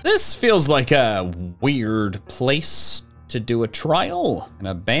progress. This feels like a weird place to do a trial, an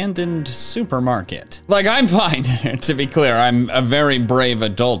abandoned supermarket. Like, I'm fine, to be clear, I'm a very brave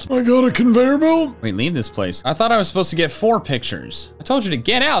adult. I got a conveyor belt? Wait, leave this place. I thought I was supposed to get 4 pictures. I told you to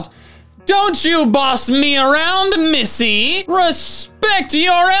get out. Don't you boss me around, Missy! Respect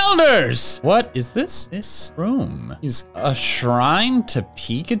your elders! What is this? This room is a shrine to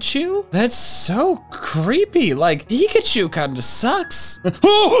Pikachu? That's so creepy. Like, Pikachu kinda sucks.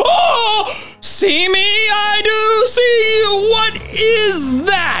 Oh! See me? I do see you! What is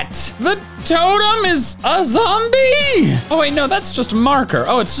that? The totem is a zombie? Oh wait, no, that's just a marker.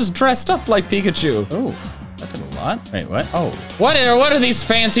 Oh, it's just dressed up like Pikachu. Oh. That did a lot. Wait, what? Oh. What are these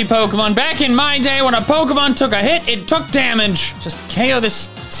fancy Pokemon? Back in my day, when a Pokemon took a hit, it took damage. Just KO this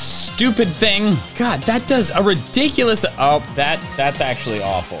stupid thing. God, that does a ridiculous... Oh, that's actually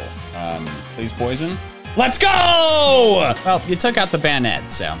awful. Please poison. Let's go! Well, you took out the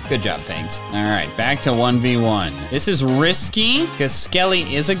Banette, so good job, Fangs. All right, back to 1v1. This is risky, because Skelly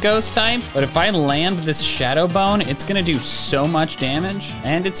is a ghost type, but if I land this Shadow Bone, it's gonna do so much damage,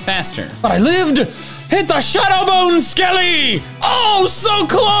 and it's faster. But I lived! Hit the Shadow Bone, Skelly! Oh, so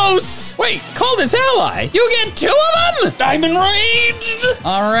close! Wait, call this ally. You get 2 of them? I'm enraged!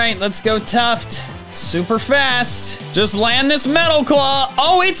 All right, let's go Tuft. Super fast. Just land this metal claw.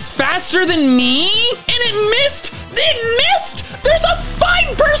 Oh, it's faster than me? And it missed. It missed. There's a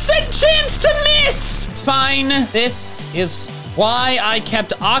 5% chance to miss. It's fine. This is why I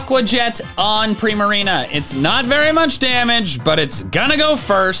kept Aqua Jet on Primarina. It's not very much damage, but it's gonna go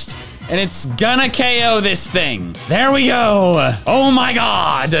first. And it's gonna KO this thing. There we go. Oh my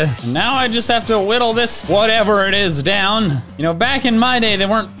God. Now I just have to whittle this whatever it is down. You know, back in my day, they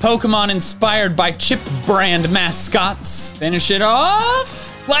weren't Pokemon inspired by chip brand mascots. Finish it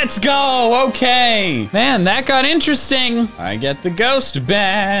off. Let's go, okay. Man, that got interesting. I get the ghost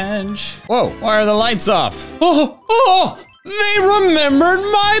badge. Whoa, why are the lights off? Oh. They remembered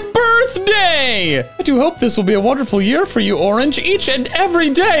my birthday! I do hope this will be a wonderful year for you, Orange, each and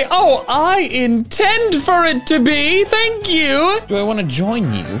every day. Oh, I intend for it to be, thank you. Do I want to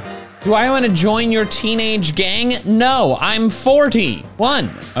join you? Do I want to join your teenage gang? No, I'm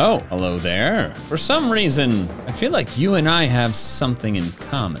 41. Oh, hello there. For some reason, I feel like you and I have something in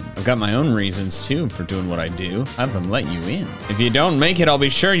common. I've got my own reasons too for doing what I do. Have them let you in. If you don't make it, I'll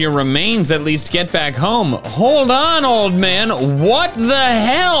be sure your remains at least get back home. Hold on, old man. What the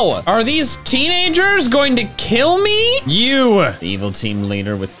hell? Are these teenagers going to kill me? You, the evil team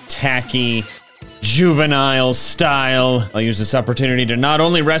leader with tacky, juvenile style. I'll use this opportunity to not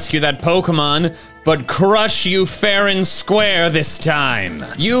only rescue that Pokemon, but crush you fair and square this time.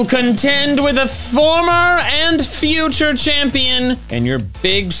 You contend with a former and future champion and your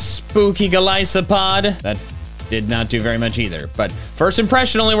big spooky Golisopod. That did not do very much either, but first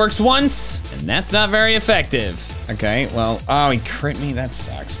impression only works once, and that's not very effective. Okay, well, oh, he crit me, that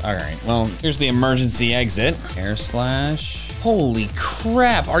sucks. All right, well, here's the emergency exit. Air slash. Holy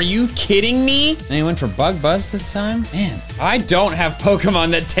crap, are you kidding me? And he went for Bug Buzz this time? Man, I don't have Pokemon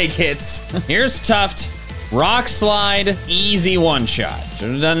that take hits. Here's Tuft, Rock Slide, easy one-shot.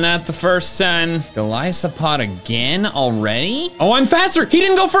 Should've done that the first time. Golisopod again already? Oh, I'm faster, he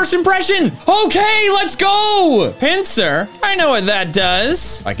didn't go first impression. Okay, let's go. Pinsir, I know what that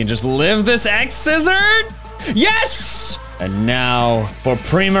does. I can just live this X-Scissor. Yes! And now for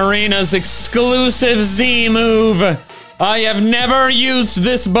Primarina's exclusive Z move. I have never used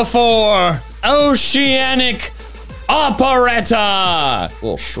this before. Oceanic Operetta. A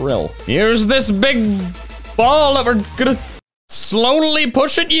little shrill. Here's this big ball that we're gonna slowly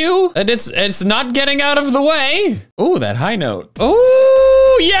push at you. And it's not getting out of the way. Ooh, that high note.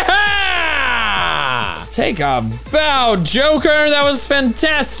 Ooh, yeah! Take a bow, Joker. That was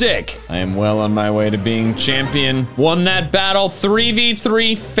fantastic. I am well on my way to being champion. Won that battle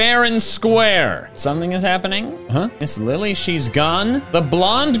 3v3 fair and square. Something is happening? Huh? Miss Lily, she's gone? The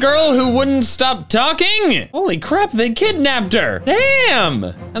blonde girl who wouldn't stop talking? Holy crap, they kidnapped her. Damn.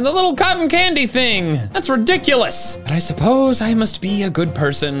 And the little cotton candy thing. That's ridiculous. But I suppose I must be a good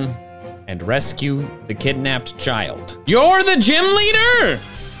person and rescue the kidnapped child. You're the gym leader?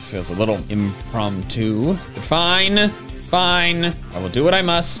 Feels a little impromptu, but fine, fine. I will do what I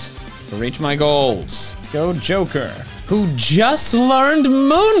must to reach my goals. Let's go, Joker, who just learned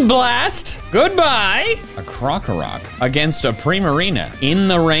Moonblast. Goodbye. A Krokorok against a Primarina in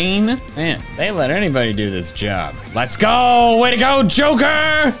the rain. Man, they let anybody do this job. Let's go, way to go,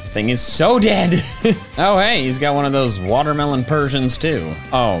 Joker. Thing is so dead. Oh, hey, he's got one of those watermelon Persians too.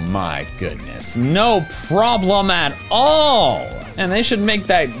 Oh my goodness, no problem at all. And they should make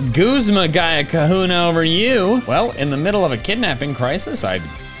that Guzma guy a kahuna over you. Well, in the middle of a kidnapping crisis, I'd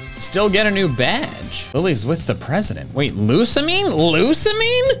still get a new badge. Lily's with the president. Wait, Lusamine?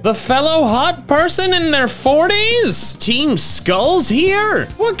 Lusamine? The fellow hot person in their 40s? Team Skull's here?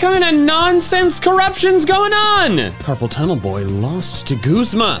 What kind of nonsense corruption's going on? Carpal Tunnel Boy lost to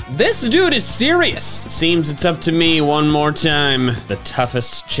Guzma. This dude is serious. Seems it's up to me one more time. The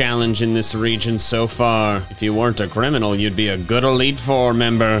toughest challenge in this region so far. If you weren't a criminal, you'd be a good Elite Four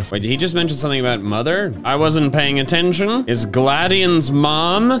member. Wait, did he just mention something about mother? I wasn't paying attention. Is Gladion's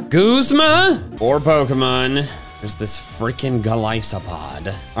mom Guzma? Or Pokemon. There's this freaking Golisopod.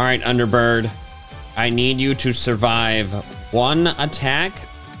 All right, Underbird. I need you to survive one attack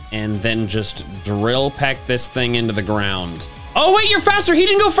and then just drill peck this thing into the ground. Oh wait, you're faster. He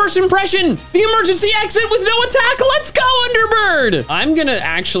didn't go first impression. The emergency exit with no attack. Let's go, Underbird. I'm gonna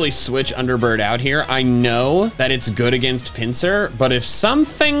actually switch Underbird out here. I know that it's good against Pinsir, but if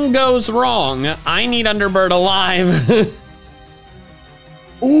something goes wrong, I need Underbird alive.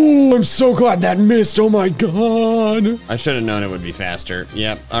 Oh, I'm so glad that missed. Oh my God. I should have known it would be faster.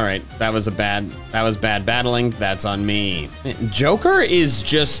 Yep, all right. That was bad battling. That's on me. Man, Joker is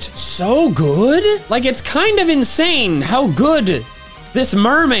just so good. Like, it's kind of insane how good this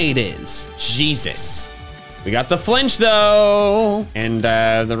mermaid is. Jesus. We got the flinch though. And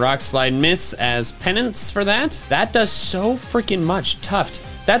the rock slide miss as penance for that. That does so freaking much. Tuft.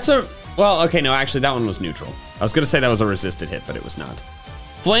 That's a, well, okay, no, actually that one was neutral. I was gonna say that was a resisted hit, but it was not.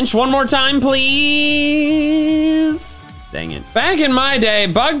 Flinch one more time, please. Dang it. Back in my day,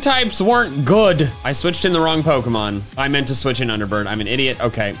 bug types weren't good. I switched in the wrong Pokemon. I meant to switch in Underbird. I'm an idiot.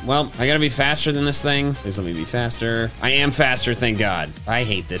 Okay, well, I gotta be faster than this thing. Please let me be faster. I am faster, thank God. I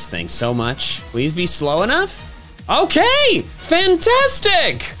hate this thing so much. Please be slow enough. Okay,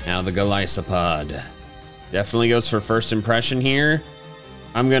 fantastic. Now the Golisopod. Definitely goes for first impression here.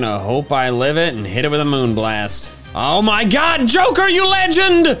 I'm gonna hope I live it and hit it with a Moonblast. Oh my God, Joker, you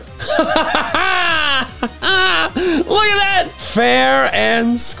legend! Look at that! Fair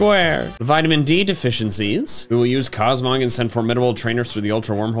and square. The vitamin D deficiencies. We will use Cosmog and send formidable trainers through the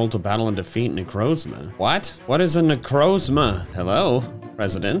Ultra Wormhole to battle and defeat Necrozma. What? What is a Necrozma? Hello,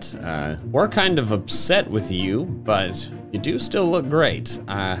 President. We're kind of upset with you, but you do still look great.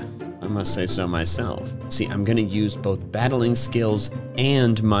 I must say so myself. See, I'm gonna use both battling skills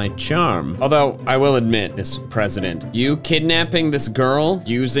and my charm. Although, I will admit, Mr. President, you kidnapping this girl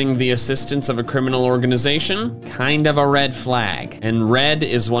using the assistance of a criminal organization, kind of a red flag. And red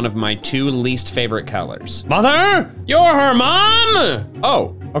is one of my 2 least favorite colors. Mother, you're her mom?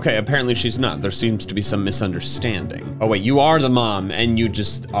 Oh, okay, apparently she's not. There seems to be some misunderstanding. Oh wait, you are the mom and you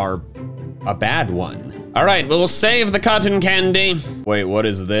just are a bad one. All right, we'll save the cotton candy. Wait, what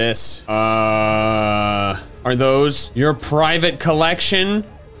is this? Are those your private collection?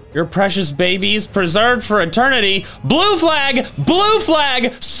 Your precious babies preserved for eternity? Blue flag,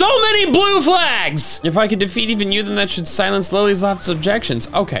 so many blue flags. If I could defeat even you, then that should silence Lily's last objections.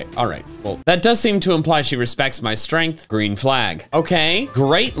 Okay, all right. Well, that does seem to imply she respects my strength. Green flag. Okay,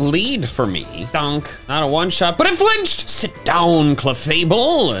 great lead for me. Dunk, not a one shot, but it flinched. Sit down,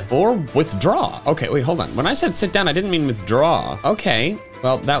 Clefable. Or withdraw. Okay, wait, hold on. When I said sit down, I didn't mean withdraw. Okay,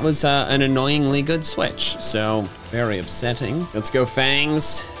 well, that was an annoyingly good switch, so very upsetting. Let's go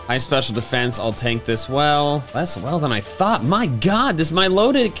Fangs. High special defense, I'll tank this well. Less well than I thought. My God, this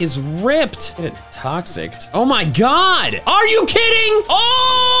Milotic is ripped. Get it toxic. Oh my God, are you kidding?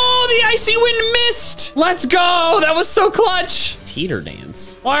 Oh, the Icy Wind missed. Let's go, that was so clutch. Teeter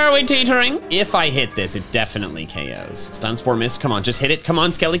dance. Why are we teetering? If I hit this, it definitely KOs. Stun Spore miss, come on, just hit it. Come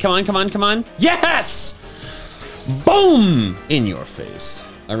on, Skelly, come on, come on, come on. Yes! Boom! In your face.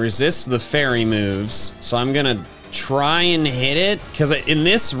 I resist the fairy moves, so I'm gonna try and hit it, because in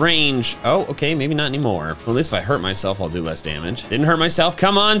this range, oh, okay, maybe not anymore. Well, at least if I hurt myself, I'll do less damage. Didn't hurt myself,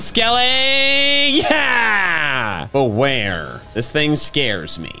 come on, Skelly! Yeah! Beware, this thing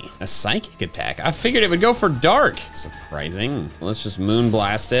scares me. A psychic attack, I figured it would go for dark. Surprising. Well, let's just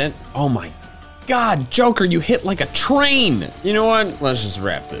Moonblast it. Oh my God, Joker, you hit like a train. You know what, let's just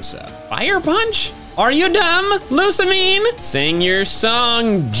wrap this up. Fire Punch? Are you dumb, Lucamine? Sing your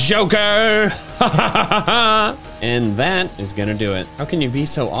song, Joker. And that is gonna do it. How can you be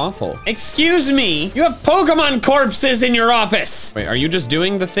so awful? Excuse me, you have Pokemon corpses in your office. Wait, are you just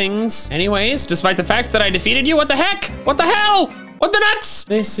doing the things anyways, despite the fact that I defeated you? What the heck? What the hell? What the nuts?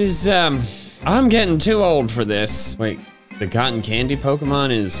 This is, I'm getting too old for this. Wait. The cotton candy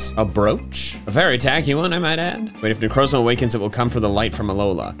Pokemon is a brooch? A very tacky one, I might add. Wait, if Necrozma awakens, it will come for the light from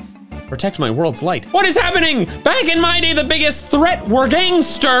Alola. Protect my world's light. What is happening? Back in my day, the biggest threat were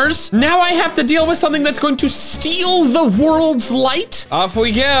gangsters. Now I have to deal with something that's going to steal the world's light? Off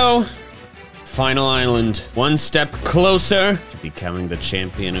we go. Final island, one step closer to becoming the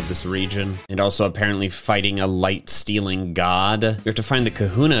champion of this region, and also apparently fighting a light-stealing god. You have to find the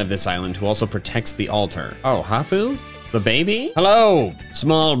kahuna of this island who also protects the altar. Oh, Hapu? The baby? Hello,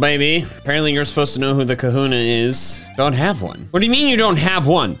 small baby. Apparently you're supposed to know who the kahuna is. Don't have one. What do you mean you don't have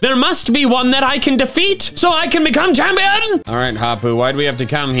one? There must be one that I can defeat so I can become champion. All right, Hapu, why do we have to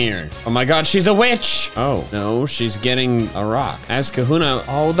come here? Oh my God, she's a witch. Oh, no, she's getting a rock. As kahuna,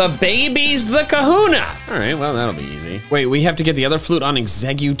 oh, the baby's the kahuna. All right, well, that'll be easy. Wait, we have to get the other flute on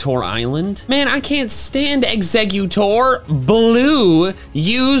Executor Island? Man, I can't stand Executor. Blue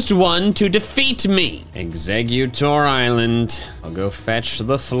used one to defeat me. Executor Island. I'll go fetch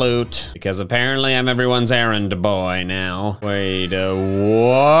the flute because apparently I'm everyone's errand boy now. Wait,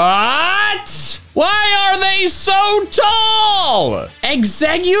 what? Why are they so tall?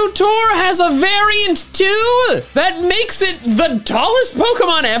 Executor has a variant too? That makes it the tallest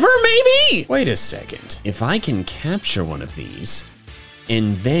Pokemon ever, maybe? Wait a second. If I can capture one of these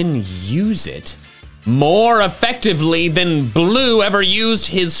and then use it more effectively than Blue ever used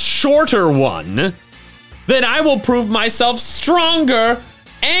his shorter one, then I will prove myself stronger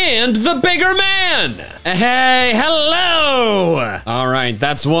and the bigger man. Hey, hello. All right,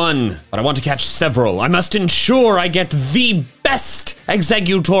 that's one, but I want to catch several. I must ensure I get the best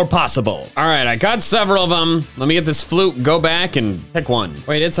executor possible. All right, I got several of them. Let me get this flute, go back and pick one.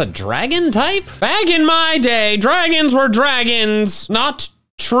 Wait, it's a dragon type? Back in my day, dragons were dragons, not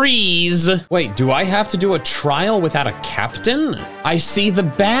trees. Wait, do I have to do a trial without a captain? I see the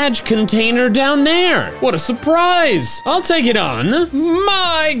badge container down there. What a surprise. I'll take it on.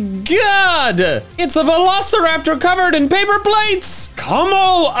 My God, it's a velociraptor covered in paper plates. Come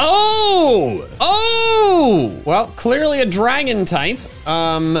on, oh. Well, clearly a dragon type.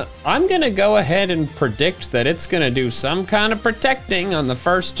 I'm gonna go ahead and predict that it's gonna do some kind of protecting on the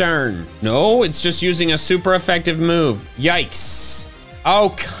first turn. No, it's just using a super effective move. Yikes.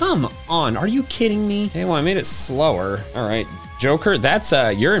 Oh, come on, are you kidding me? Okay, well, I made it slower. All right, Joker, that's,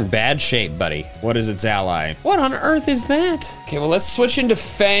 you're in bad shape, buddy. What is its ally? What on earth is that? Okay, well, let's switch into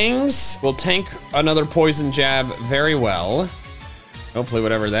Fangs. We'll tank another poison jab very well. Hopefully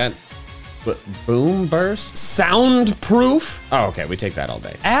whatever that, boom burst, soundproof. Oh, okay, we take that all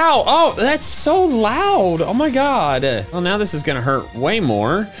day. Ow, oh, that's so loud. Oh my God. Well, now this is gonna hurt way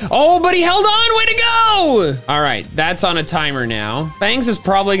more. Oh, but he held on, way to go. All right, that's on a timer now. Fangs is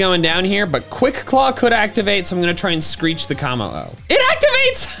probably going down here, but Quick Claw could activate, so I'm gonna try and screech the Kamo-O. It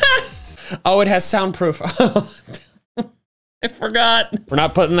activates! Oh, it has soundproof. I forgot. We're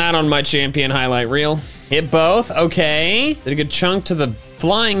not putting that on my champion highlight reel. Hit both, okay. Did a good chunk to the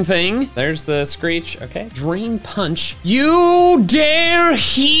flying thing. There's the screech, okay. Drain punch. You dare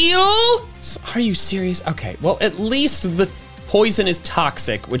heal? Are you serious? Okay, well, at least the poison is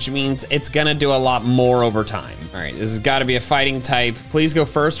toxic, which means it's gonna do a lot more over time. All right, this has gotta be a fighting type. Please go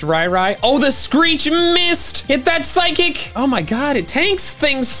first, Rai. Oh, the screech missed. Hit that psychic. Oh my God, it tanks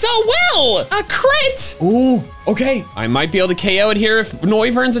things so well. A crit. Ooh, okay. I might be able to KO it here if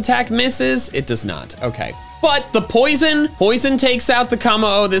Noivern's attack misses. It does not, okay. But the poison takes out the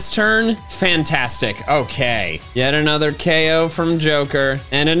Kamo-O this turn. Fantastic, okay. Yet another KO from Joker.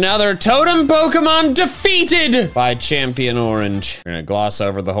 And another totem Pokemon defeated by Champion Orange. We're gonna gloss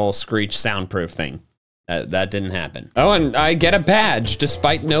over the whole screech soundproof thing. That didn't happen. Oh, and I get a badge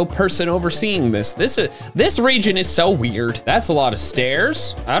despite no person overseeing this. This region is so weird. That's a lot of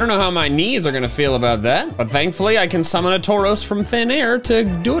stairs. I don't know how my knees are gonna feel about that, but thankfully I can summon a Tauros from thin air to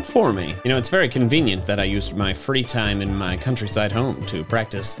do it for me. You know, it's very convenient that I used my free time in my countryside home to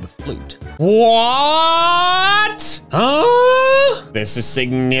practice the flute. What? Huh? This is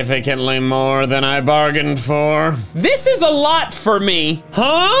significantly more than I bargained for. This is a lot for me.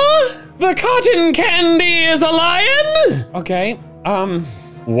 Huh? The cotton candy is a lion? Okay,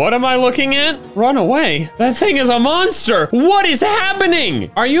 what am I looking at? Run away. That thing is a monster. What is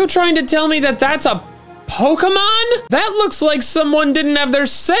happening? Are you trying to tell me that that's a Pokemon? That looks like someone didn't have their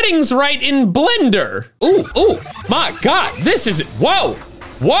settings right in Blender. Ooh, my God, this is, whoa,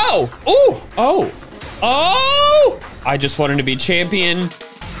 ooh, oh. I just wanted to be champion,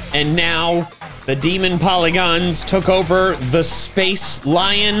 and now the demon polygons took over the space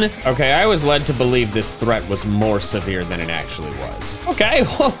lion. Okay, I was led to believe this threat was more severe than it actually was. Okay,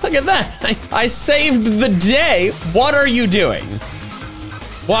 well, look at that. I saved the day. What are you doing?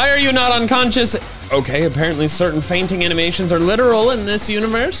 Why are you not unconscious? Okay, apparently certain fainting animations are literal in this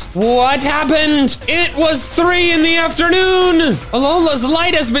universe. What happened? It was 3 in the afternoon. Alola's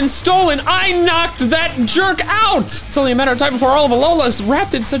light has been stolen. I knocked that jerk out. It's only a matter of time before all of Alola's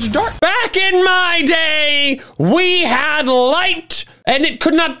wrapped in such dark. Back in my day, we had light and it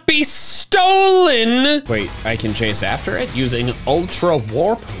could not be stolen. Wait, I can chase after it using Ultra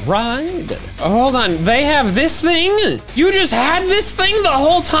Warp Ride? Oh, hold on, they have this thing? You just had this thing the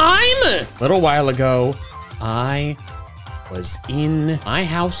whole time? A little while ago, I was in my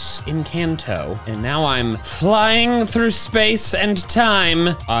house in Kanto, and now I'm flying through space and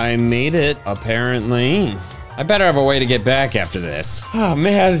time. I made it, apparently. I better have a way to get back after this. Oh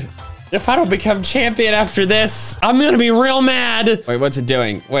man, if I don't become champion after this, I'm gonna be real mad. Wait, what's it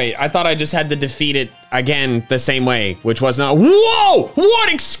doing? Wait, I thought I just had to defeat it again the same way, which was not. Whoa,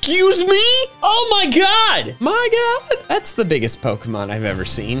 what, excuse me? Oh my God, that's the biggest Pokemon I've ever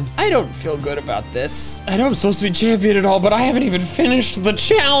seen. I don't feel good about this. I know I'm supposed to be champion and all, but I haven't even finished the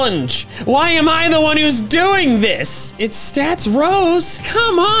challenge. Why am I the one who's doing this? Its stats rose,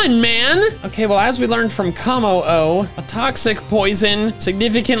 come on, man. Okay, well, as we learned from Kamo-O, a toxic poison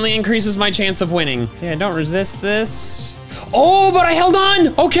significantly increases my chance of winning. Okay, I don't resist this. Oh, but I held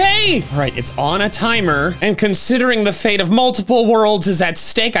on. Okay. All right, it's on a timer. And considering the fate of multiple worlds is at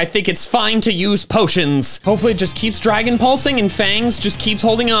stake, I think it's fine to use potions. Hopefully it just keeps Dragon Pulsing and Fangs just keeps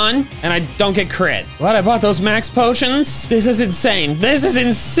holding on and I don't get crit. Glad I bought those max potions. This is insane. This is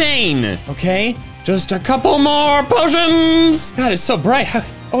insane. Okay, just a couple more potions. God, it's so bright.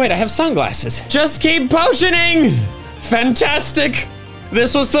 Oh wait, I have sunglasses. Just keep potioning. Fantastic.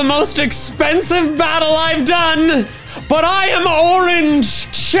 This was the most expensive battle I've done, but I am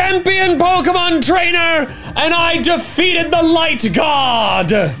Orange, champion Pokemon trainer, and I defeated the Light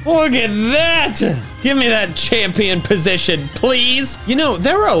God. Look at that. Give me that champion position, please. You know,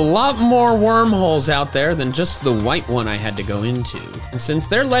 there are a lot more wormholes out there than just the white one I had to go into. And since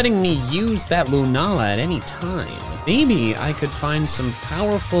they're letting me use that Lunala at any time, maybe I could find some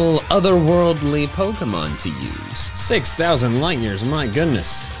powerful otherworldly Pokemon to use. 6,000 light years, my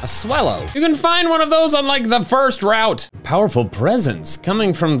goodness. A Swellow. You can find one of those on like the first route. Powerful presence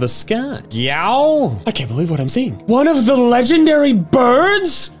coming from the sky. Yow! I can't believe what I'm seeing. One of the legendary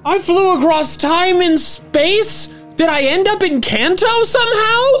birds? I flew across time and space? Did I end up in Kanto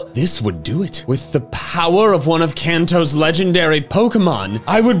somehow? This would do it. With the power of one of Kanto's legendary Pokemon,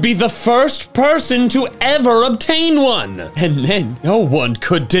 I would be the first person to ever obtain one. And then no one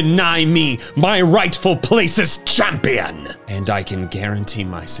could deny me my rightful place as champion. And I can guarantee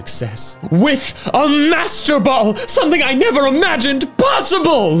my success with a Master Ball, something I never imagined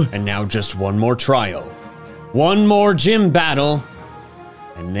possible. And now just one more trial. One more gym battle.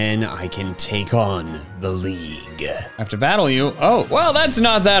 And then I can take on the League. I have to battle you. Oh, well, that's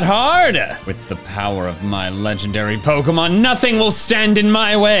not that hard. With the power of my legendary Pokemon, nothing will stand in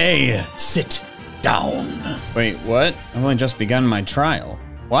my way. Sit down. Wait, what? I've only just begun my trial.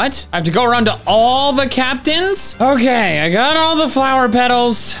 What? I have to go around to all the captains? Okay, I got all the flower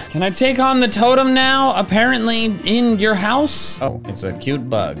petals. Can I take on the totem now? Apparently in your house? Oh, it's a cute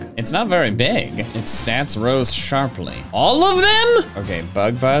bug. It's not very big. Its stats rose sharply. All of them? Okay,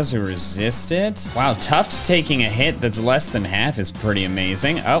 Bug Buzz who resist it. Wow, Tuft taking a hit that's less than half is pretty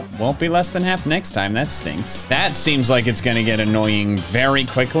amazing. Oh, won't be less than half next time, that stinks. That seems like it's gonna get annoying very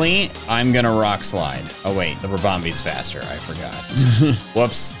quickly. I'm gonna Rock Slide. Oh wait, the Rabombi's faster, I forgot.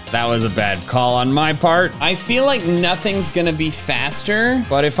 Whoops. That was a bad call on my part. I feel like nothing's gonna be faster,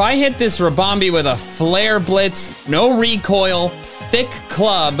 but if I hit this Rabombi with a Flare Blitz, no recoil, thick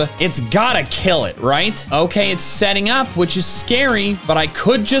club, it's gotta kill it, right? Okay, it's setting up, which is scary, but I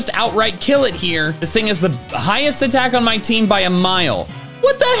could just outright kill it here. This thing is the highest attack on my team by a mile.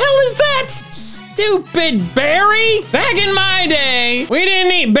 What the hell is that? Stupid berry? Back in my day, we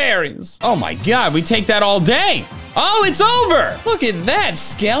didn't eat berries. Oh my God, we take that all day. Oh, it's over! Look at that,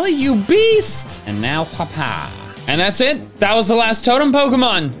 Skelly, you beast! And now, Papa. And that's it. That was the last totem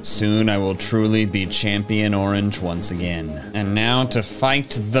Pokemon. Soon I will truly be Champion Orange once again. And now to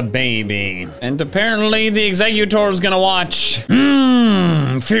fight the baby. And apparently the Executor is gonna watch.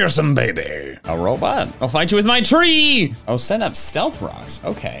 Fearsome baby. A robot. I'll fight you with my tree. Oh, set up stealth rocks.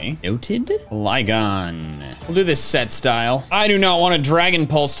 Okay. Noted. Lygon. We'll do this set style. I do not want a Dragon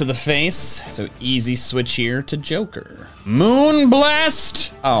Pulse to the face. So easy switch here to Joker. Moon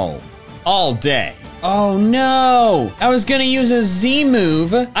Blast. Oh, all day. Oh no, I was gonna use a Z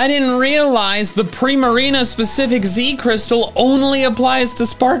move. I didn't realize the Primarina specific Z crystal only applies to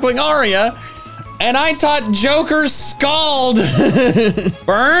Sparkling Aria. And I taught Joker Scald.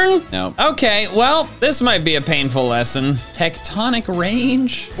 Burn? No. Okay, well, this might be a painful lesson. Tectonic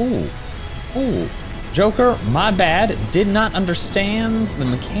Rage? Ooh, ooh. Joker, my bad. Did not understand the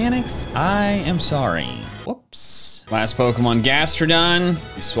mechanics. I am sorry. Whoops. Last Pokemon, Gastrodon.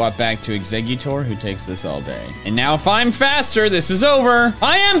 We swap back to Executor, who takes this all day. And now if I'm faster, this is over.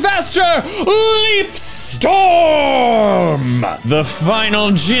 I am faster! Leaf Storm! The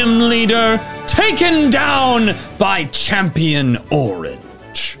final gym leader taken down by Champion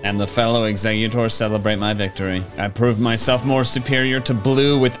Orange. And the fellow Executors celebrate my victory. I proved myself more superior to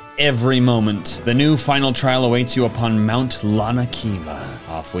Blue with every moment. The new final trial awaits you upon Mount Lanakila.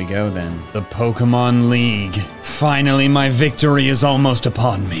 Off we go then. The Pokemon League. Finally, my victory is almost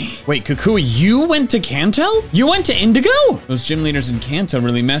upon me. Wait, Kukui, you went to Kanto? You went to Indigo? Those gym leaders in Kanto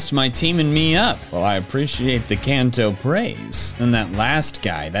really messed my team and me up. Well, I appreciate the Kanto praise. And that last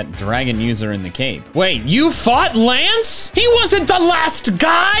guy, that dragon user in the cape. Wait, you fought Lance? He wasn't the last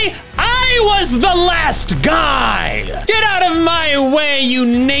guy! I was the last guy! Get out of my way, you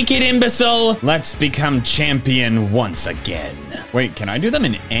naked imbecile! Let's become champion once again. Wait, can I do them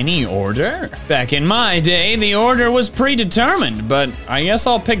in any order? Back in my day, the order was predetermined, but I guess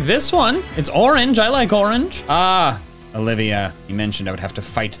I'll pick this one. It's orange, I like orange. Ah, Olivia, you mentioned I would have to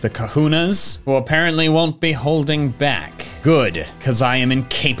fight the Kahunas, who apparently won't be holding back. Good, because I am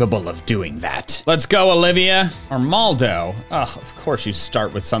incapable of doing that. Let's go, Olivia. Or Maldo. Oh, of course you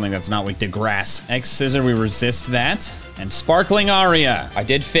start with something that's not weak to grass. X Scissor, we resist that. And Sparkling Aria. I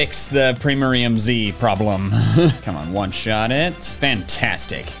did fix the Primarium Z problem. Come on, one-shot it.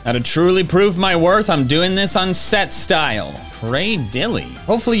 Fantastic. Now to truly prove my worth, I'm doing this on set style. Pray Dilly.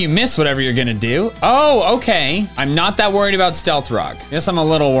 Hopefully you miss whatever you're gonna do. Oh, okay. I'm not that worried about Stealth Rock. Yes, I'm a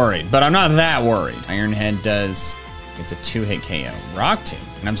little worried, but I'm not that worried. Iron Head does, it's a 2-hit KO. Rock Tomb.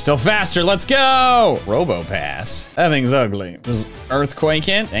 And I'm still faster, let's go! Robo Pass. That thing's ugly. Does Earthquake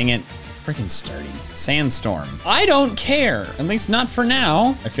it? Dang it. Freaking sturdy. Sandstorm. I don't care, at least not for now.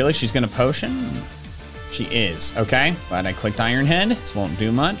 I feel like she's gonna potion. She is, okay. Glad I clicked Iron Head. This won't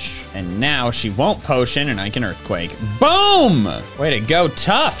do much. And now she won't potion and I can Earthquake. Boom! Way to go,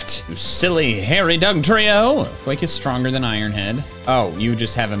 Tuft. You silly hairy Doug trio. Quake is stronger than Iron Head. Oh, you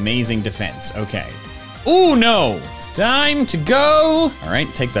just have amazing defense, okay. Ooh, no. It's time to go. All right,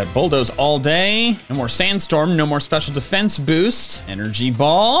 take that Bulldoze all day. No more Sandstorm, no more special defense boost. Energy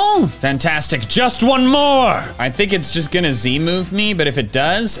Ball. Fantastic, just one more. I think it's just gonna Z-move me, but if it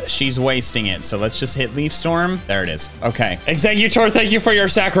does, she's wasting it. So let's just hit Leaf Storm. There it is, okay. Executor, thank you for your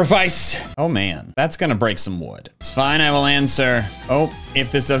sacrifice. Oh man, that's gonna break some wood. It's fine, I will answer. Oh,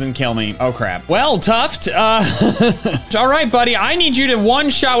 if this doesn't kill me. Oh crap. Well, Tuft, all right, buddy, I need you to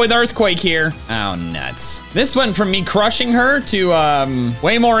one-shot with Earthquake here. Oh, nuts. This went from me crushing her to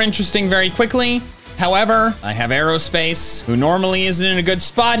way more interesting very quickly. However, I have Aerospace, who normally isn't in a good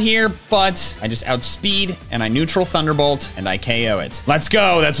spot here, but I just outspeed and I neutral Thunderbolt and I KO it. Let's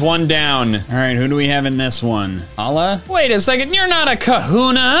go, that's one down. All right, who do we have in this one? Ala? Wait a second, you're not a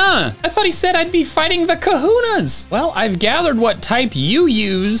kahuna. I thought he said I'd be fighting the kahunas. Well, I've gathered what type you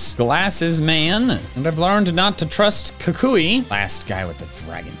use, Glasses Man, and I've learned not to trust Kukui. Last guy with the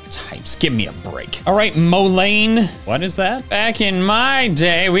dragon types, give me a break. All right, Molane. What is that? Back in my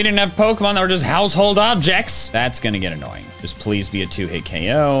day, we didn't have Pokemon that were just household objects. That's gonna get annoying. Just please be a 2-hit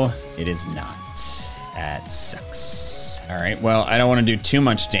KO. It is not. That sucks. All right, well, I don't want to do too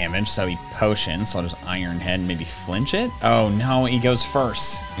much damage, so he potions, so I'll just Iron Head and maybe flinch it. Oh no, he goes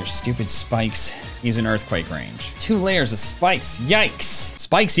first. Your stupid spikes. He's in Earthquake range. 2 layers of spikes, yikes.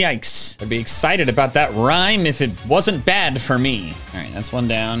 Spikes, yikes. I'd be excited about that rhyme if it wasn't bad for me. All right, that's one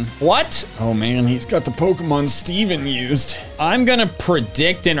down. What? Oh man, he's got the Pokemon Steven used. I'm gonna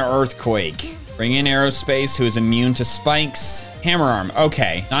predict an Earthquake. Bring in Aerospace, who is immune to spikes. Hammer Arm,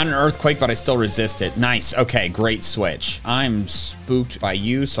 okay. Not an Earthquake, but I still resist it. Nice, okay, great switch. I'm spooked by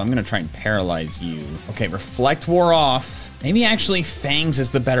you, so I'm gonna try and paralyze you. Okay, Reflect wore off. Maybe actually Fangs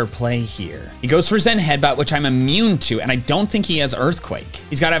is the better play here. He goes for Zen Headbutt, which I'm immune to, and I don't think he has Earthquake.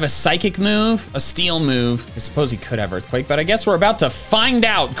 He's gotta have a Psychic move, a Steel move. I suppose he could have Earthquake, but I guess we're about to find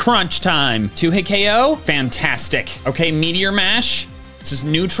out. Crunch time. 2-hit KO, fantastic. Okay, Meteor Mash. This is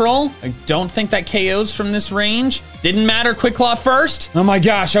neutral. I don't think that KOs from this range. Didn't matter, Quick Claw first. Oh my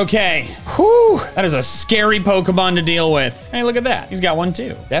gosh, okay. Whew, that is a scary Pokemon to deal with. Hey, look at that. He's got one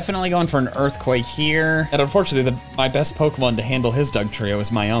too. Definitely going for an Earthquake here. And unfortunately, my best Pokemon to handle his Doug trio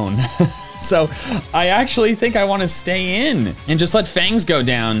is my own. So I actually think I want to stay in and just let Fangs go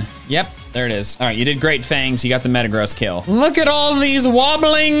down. Yep. There it is. All right, you did great, Fangs. You got the Metagross kill. Look at all these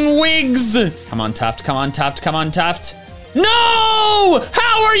wobbling wigs. Come on, Tuft. Come on, Tuft. Come on, Tuft. No!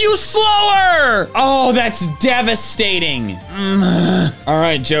 How are you slower? Oh, that's devastating. All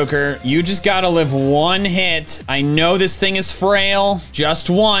right, Joker, you just gotta live one hit. I know this thing is frail. Just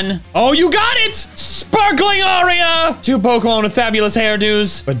one. Oh, you got it! Sparkling Aria! 2 Pokemon with fabulous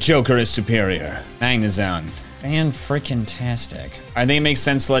hairdos, but Joker is superior. Magnezone. Fan-freaking-tastic. I think it makes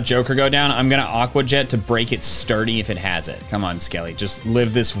sense to let Joker go down. I'm gonna Aqua Jet to break it sturdy if it has it. Come on, Skelly, just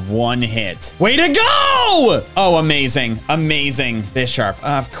live this one hit. Way to go! Oh, amazing, amazing. Bisharp,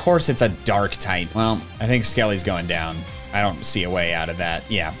 of course it's a dark type. Well, I think Skelly's going down. I don't see a way out of that.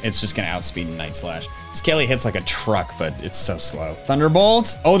 Yeah, it's just gonna outspeed Night Slash. Skelly hits like a truck, but it's so slow.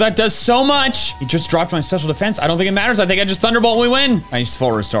 Thunderbolt. Oh, that does so much. He just dropped my special defense. I don't think it matters. I think I just Thunderbolt, we win. Nice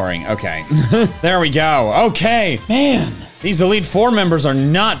full restoring, okay. There we go, okay. Man, these Elite Four members are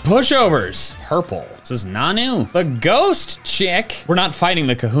not pushovers. Purple, this is Nanu. The ghost chick. We're not fighting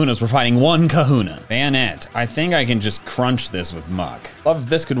the kahunas, we're fighting one kahuna. Bayonet, I think I can just crunch this with Muck. Love if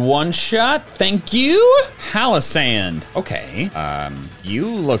this could one-shot, thank you. Palisand, okay. You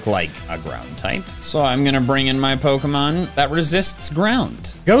look like a ground type. So I'm gonna bring in my Pokemon that resists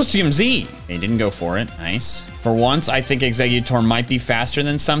ground. Ghostium Z, they didn't go for it, nice. For once, I think Exeggutor might be faster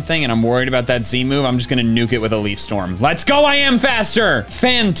than something, and I'm worried about that Z move. I'm just gonna nuke it with a Leaf Storm. Let's go, I am faster!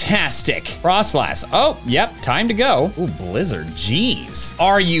 Fantastic. Frostlass, oh, yep, time to go. Ooh, Blizzard, jeez.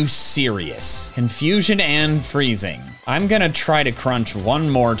 Are you serious? Confusion and freezing. I'm gonna try to crunch one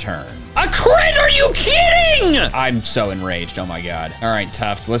more turn. A crit, are you kidding? I'm so enraged, oh my God. All right,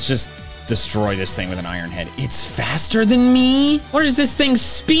 Tuft, let's just destroy this thing with an iron head. It's faster than me? What is this thing's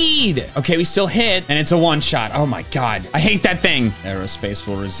speed? Okay, we still hit, and it's a one shot. Oh my God, I hate that thing. Aerospace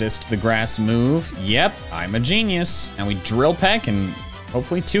will resist the grass move. Yep, I'm a genius. And we drill peck and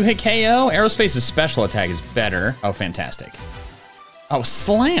hopefully 2-hit KO. Aerospace's special attack is better. Oh, fantastic. Oh,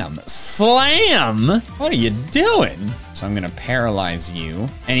 slam, slam. What are you doing? So I'm gonna paralyze you.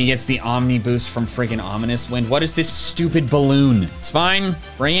 And he gets the Omni boost from freaking Ominous Wind. What is this stupid balloon? It's fine,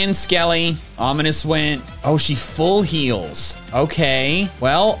 bring in Skelly. Ominous Wind, oh, she full heals. Okay,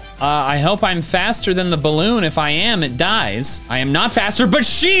 well, I hope I'm faster than the balloon. If I am, it dies. I am not faster, but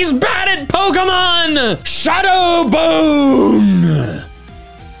she's bad at Pokemon! Shadow Bone!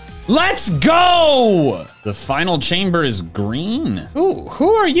 Let's go! The final chamber is green. Ooh,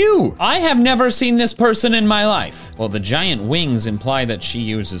 who are you? I have never seen this person in my life. Well, the giant wings imply that she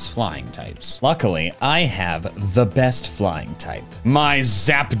uses flying types. Luckily, I have the best flying type. My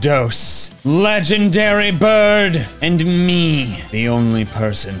Zapdos, legendary bird, and me, the only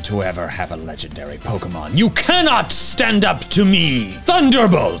person to ever have a legendary Pokemon. You cannot stand up to me.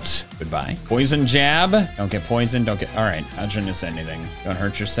 Thunderbolt. Goodbye. Poison jab. Don't get poisoned, don't get, all right, that shouldn't have said anything. Don't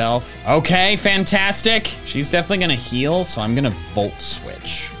hurt yourself. Okay, fantastic. She's definitely gonna heal, so I'm gonna Volt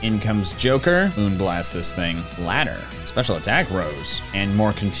Switch. In comes Joker. Moonblast this thing. Ladder. Special attack rose. And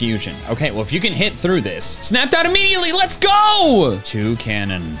more confusion. Okay, well, if you can hit through this. Snapped out immediately, let's go! 2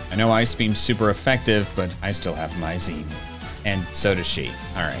 cannon. I know Ice Beam's super effective, but I still have my Z move. And so does she.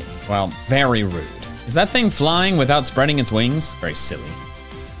 All right, well, very rude. Is that thing flying without spreading its wings? Very silly.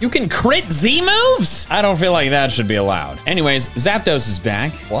 You can crit Z moves? I don't feel like that should be allowed. Anyways, Zapdos is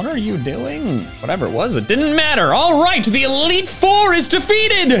back. What are you doing? Whatever it was, it didn't matter. All right, the Elite Four is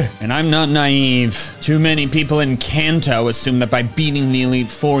defeated. And I'm not naive. Too many people in Kanto assume that by beating the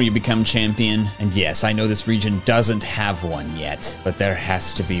Elite Four, you become champion. And yes, I know this region doesn't have one yet, but there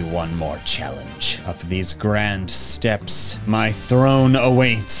has to be one more challenge. Up these grand steps, my throne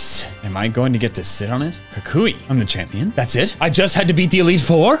awaits. Am I going to get to sit on it? Kakui, I'm the champion. That's it? I just had to beat the Elite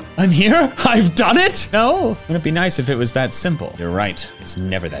Four? I'm here? I've done it? No. Wouldn't it be nice if it was that simple? You're right. It's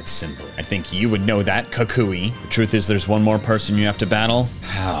never that simple. I think you would know that, Kakui. The truth is there's one more person you have to battle.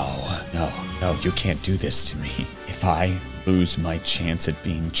 How? No, you can't do this to me. If I lose my chance at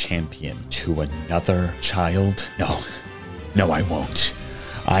being champion to another child, no, I won't.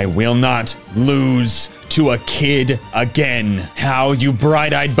 I will not lose to a kid again. How, you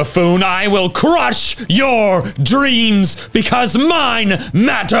bright-eyed buffoon? I will crush your dreams because mine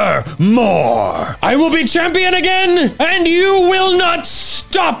matter more. I will be champion again, and you will not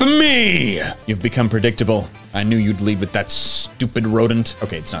stop me. You've become predictable. I knew you'd lead with that stupid rodent.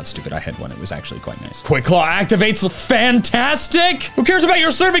 Okay, it's not stupid. I had one. It was actually quite nice. Quick Claw activates. Fantastic. Who cares about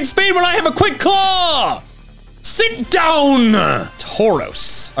your serving speed when I have a Quick Claw? Sit down!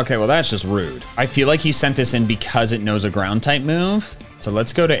 Tauros. Okay, well, that's just rude. I feel like he sent this in because it knows a ground type move. So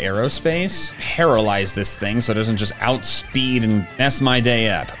let's go to Aerospace. Paralyze this thing so it doesn't just outspeed and mess my day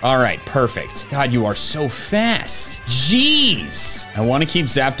up. All right, perfect. God, you are so fast. Jeez. I want to keep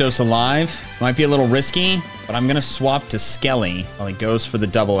Zapdos alive. This might be a little risky, but I'm gonna swap to Skelly while he goes for the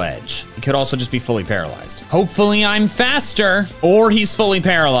double edge. He could also just be fully paralyzed. Hopefully I'm faster, or he's fully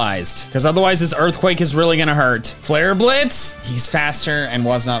paralyzed, because otherwise this Earthquake is really gonna hurt. Flare Blitz, he's faster and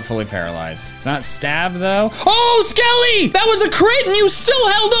was not fully paralyzed. It's not Stab though. Oh, Skelly, that was a crit and you still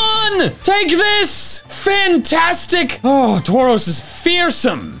held on. Take this, fantastic. Oh, Tauros is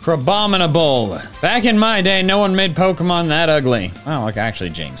fearsome. Crabominable. Back in my day, no one made Pokemon that ugly. Oh, like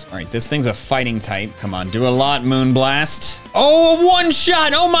actually Jinx. All right, this thing's a fighting type. Come on, do a lot, Moonblast. Oh, a one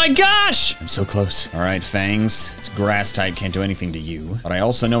shot, oh my gosh. I'm so close. All right, Fangs. It's grass type, can't do anything to you. But I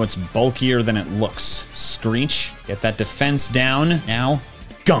also know it's bulkier than it looks. Screech, get that defense down. Now,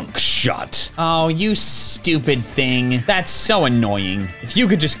 Gunk Shot. Oh, you stupid thing. That's so annoying. If you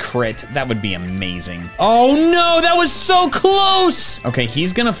could just crit, that would be amazing. Oh no, that was so close. Okay,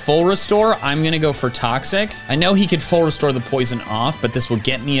 he's gonna full restore. I'm gonna go for Toxic. I know he could full restore the poison off, but this will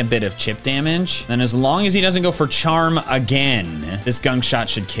get me a bit of chip damage. Then as long as he doesn't go for Charm again, this Gunk Shot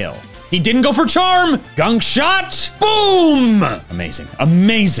should kill. He didn't go for Charm! Gunk Shot! Boom! Amazing,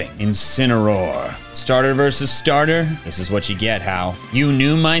 amazing. Incineroar. Starter versus starter. This is what you get, Hal. You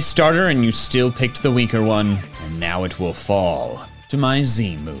knew my starter and you still picked the weaker one. And now it will fall to my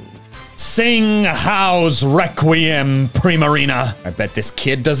Z move. Sing How's Requiem, Primarina. I bet this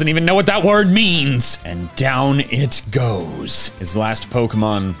kid doesn't even know what that word means. And down it goes. His last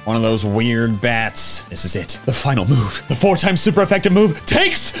Pokemon, one of those weird bats. This is it, the final move. The 4-time super effective move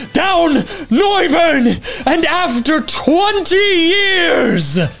takes down Noivern. And after 20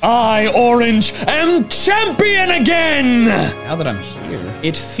 years, I, Orange, am champion again. Now that I'm here,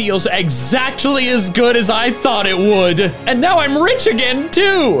 it feels exactly as good as I thought it would. And now I'm rich again,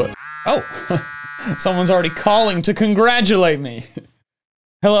 too. Oh, someone's already calling to congratulate me.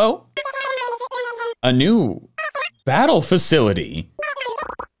 Hello? A new battle facility.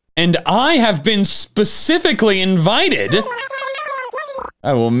 And I have been specifically invited.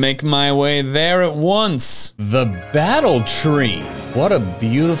 I will make my way there at once. The Battle Tree. What a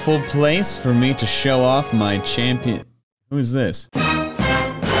beautiful place for me to show off my champion. Who is this?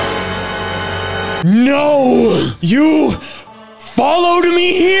 No! You followed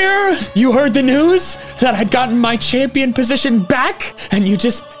me here? You heard the news that I'd gotten my champion position back? And you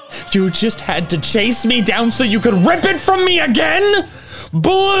just had to chase me down so you could rip it from me again?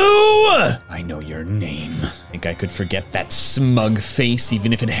 Blue! I know your name. Think I could forget that smug face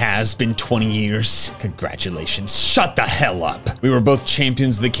even if it has been 20 years? Congratulations, shut the hell up. We were both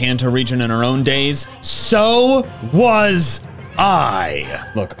champions of the Kanto region in our own days. So was I.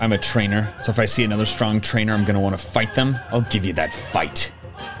 Look, I'm a trainer, so if I see another strong trainer, I'm gonna wanna fight them. I'll give you that fight.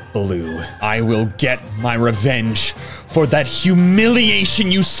 Blue, I will get my revenge for that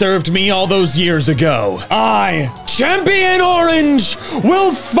humiliation you served me all those years ago. I, Champion Orange,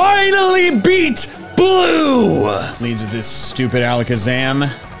 will finally beat Blue. Leads with this stupid Alakazam.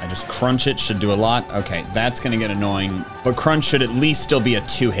 I just crunch it, should do a lot. Okay, that's gonna get annoying, but crunch should at least still be a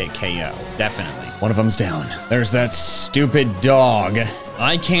 2-hit KO, definitely. One of them's down. There's that stupid dog.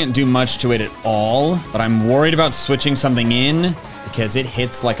 I can't do much to it at all, but I'm worried about switching something in because it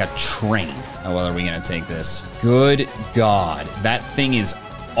hits like a train. How well are we gonna take this? Good God, that thing is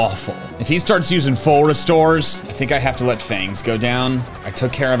awful. If he starts using full restores, I think I have to let Fangs go down. I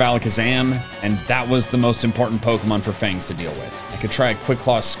took care of Alakazam, and that was the most important Pokemon for Fangs to deal with. I could try a Quick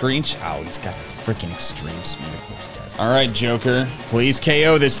Claw Screech. Oh, he's got this freaking extreme speed, of course he does. All right, Joker, please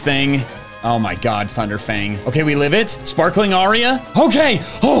KO this thing. Oh my God, Thunderfang. Okay, we live it. Sparkling Aria. Okay,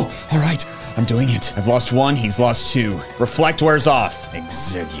 oh, all right. I'm doing it. I've lost one, he's lost two. Reflect wears off.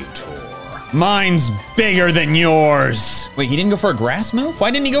 Executor. Mine's bigger than yours. Wait, he didn't go for a grass move?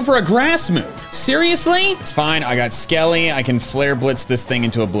 Why didn't he go for a grass move? Seriously? It's fine, I got Skelly. I can Flare Blitz this thing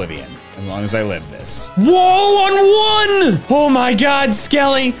into oblivion, as long as I live this. Whoa, on one! Oh my God,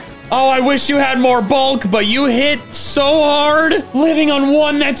 Skelly. Oh, I wish you had more bulk, but you hit so hard. Living on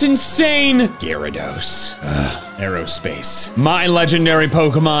one, that's insane. Gyarados. Aerospace. My legendary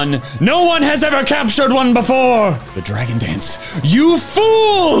Pokemon. No one has ever captured one before. The Dragon Dance. You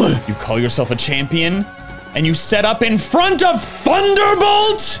fool! You call yourself a champion? And you set up in front of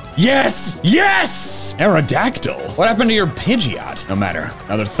Thunderbolt? Yes, yes! Aerodactyl. What happened to your Pidgeot? No matter.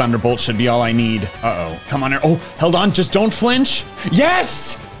 Another Thunderbolt should be all I need. Uh-oh. Come on. Oh, held on. Just don't flinch.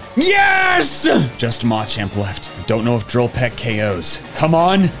 Yes! Yes! Just Machamp left. Don't know if Drill Peck KOs. Come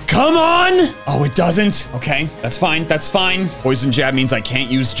on, come on! Oh, it doesn't? Okay, that's fine, that's fine. Poison Jab means I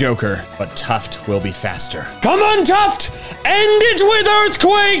can't use Joker, but Tuft will be faster. Come on, Tuft! End it with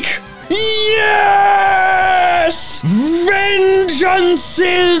Earthquake! Yes! Vengeance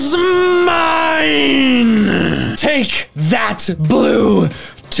is mine! Take that, Blue!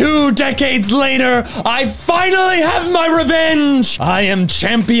 2 decades later, I finally have my revenge! I am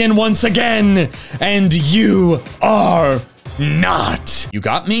champion once again, and you are not. You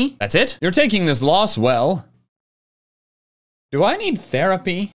got me? That's it? You're taking this loss well. Do I need therapy?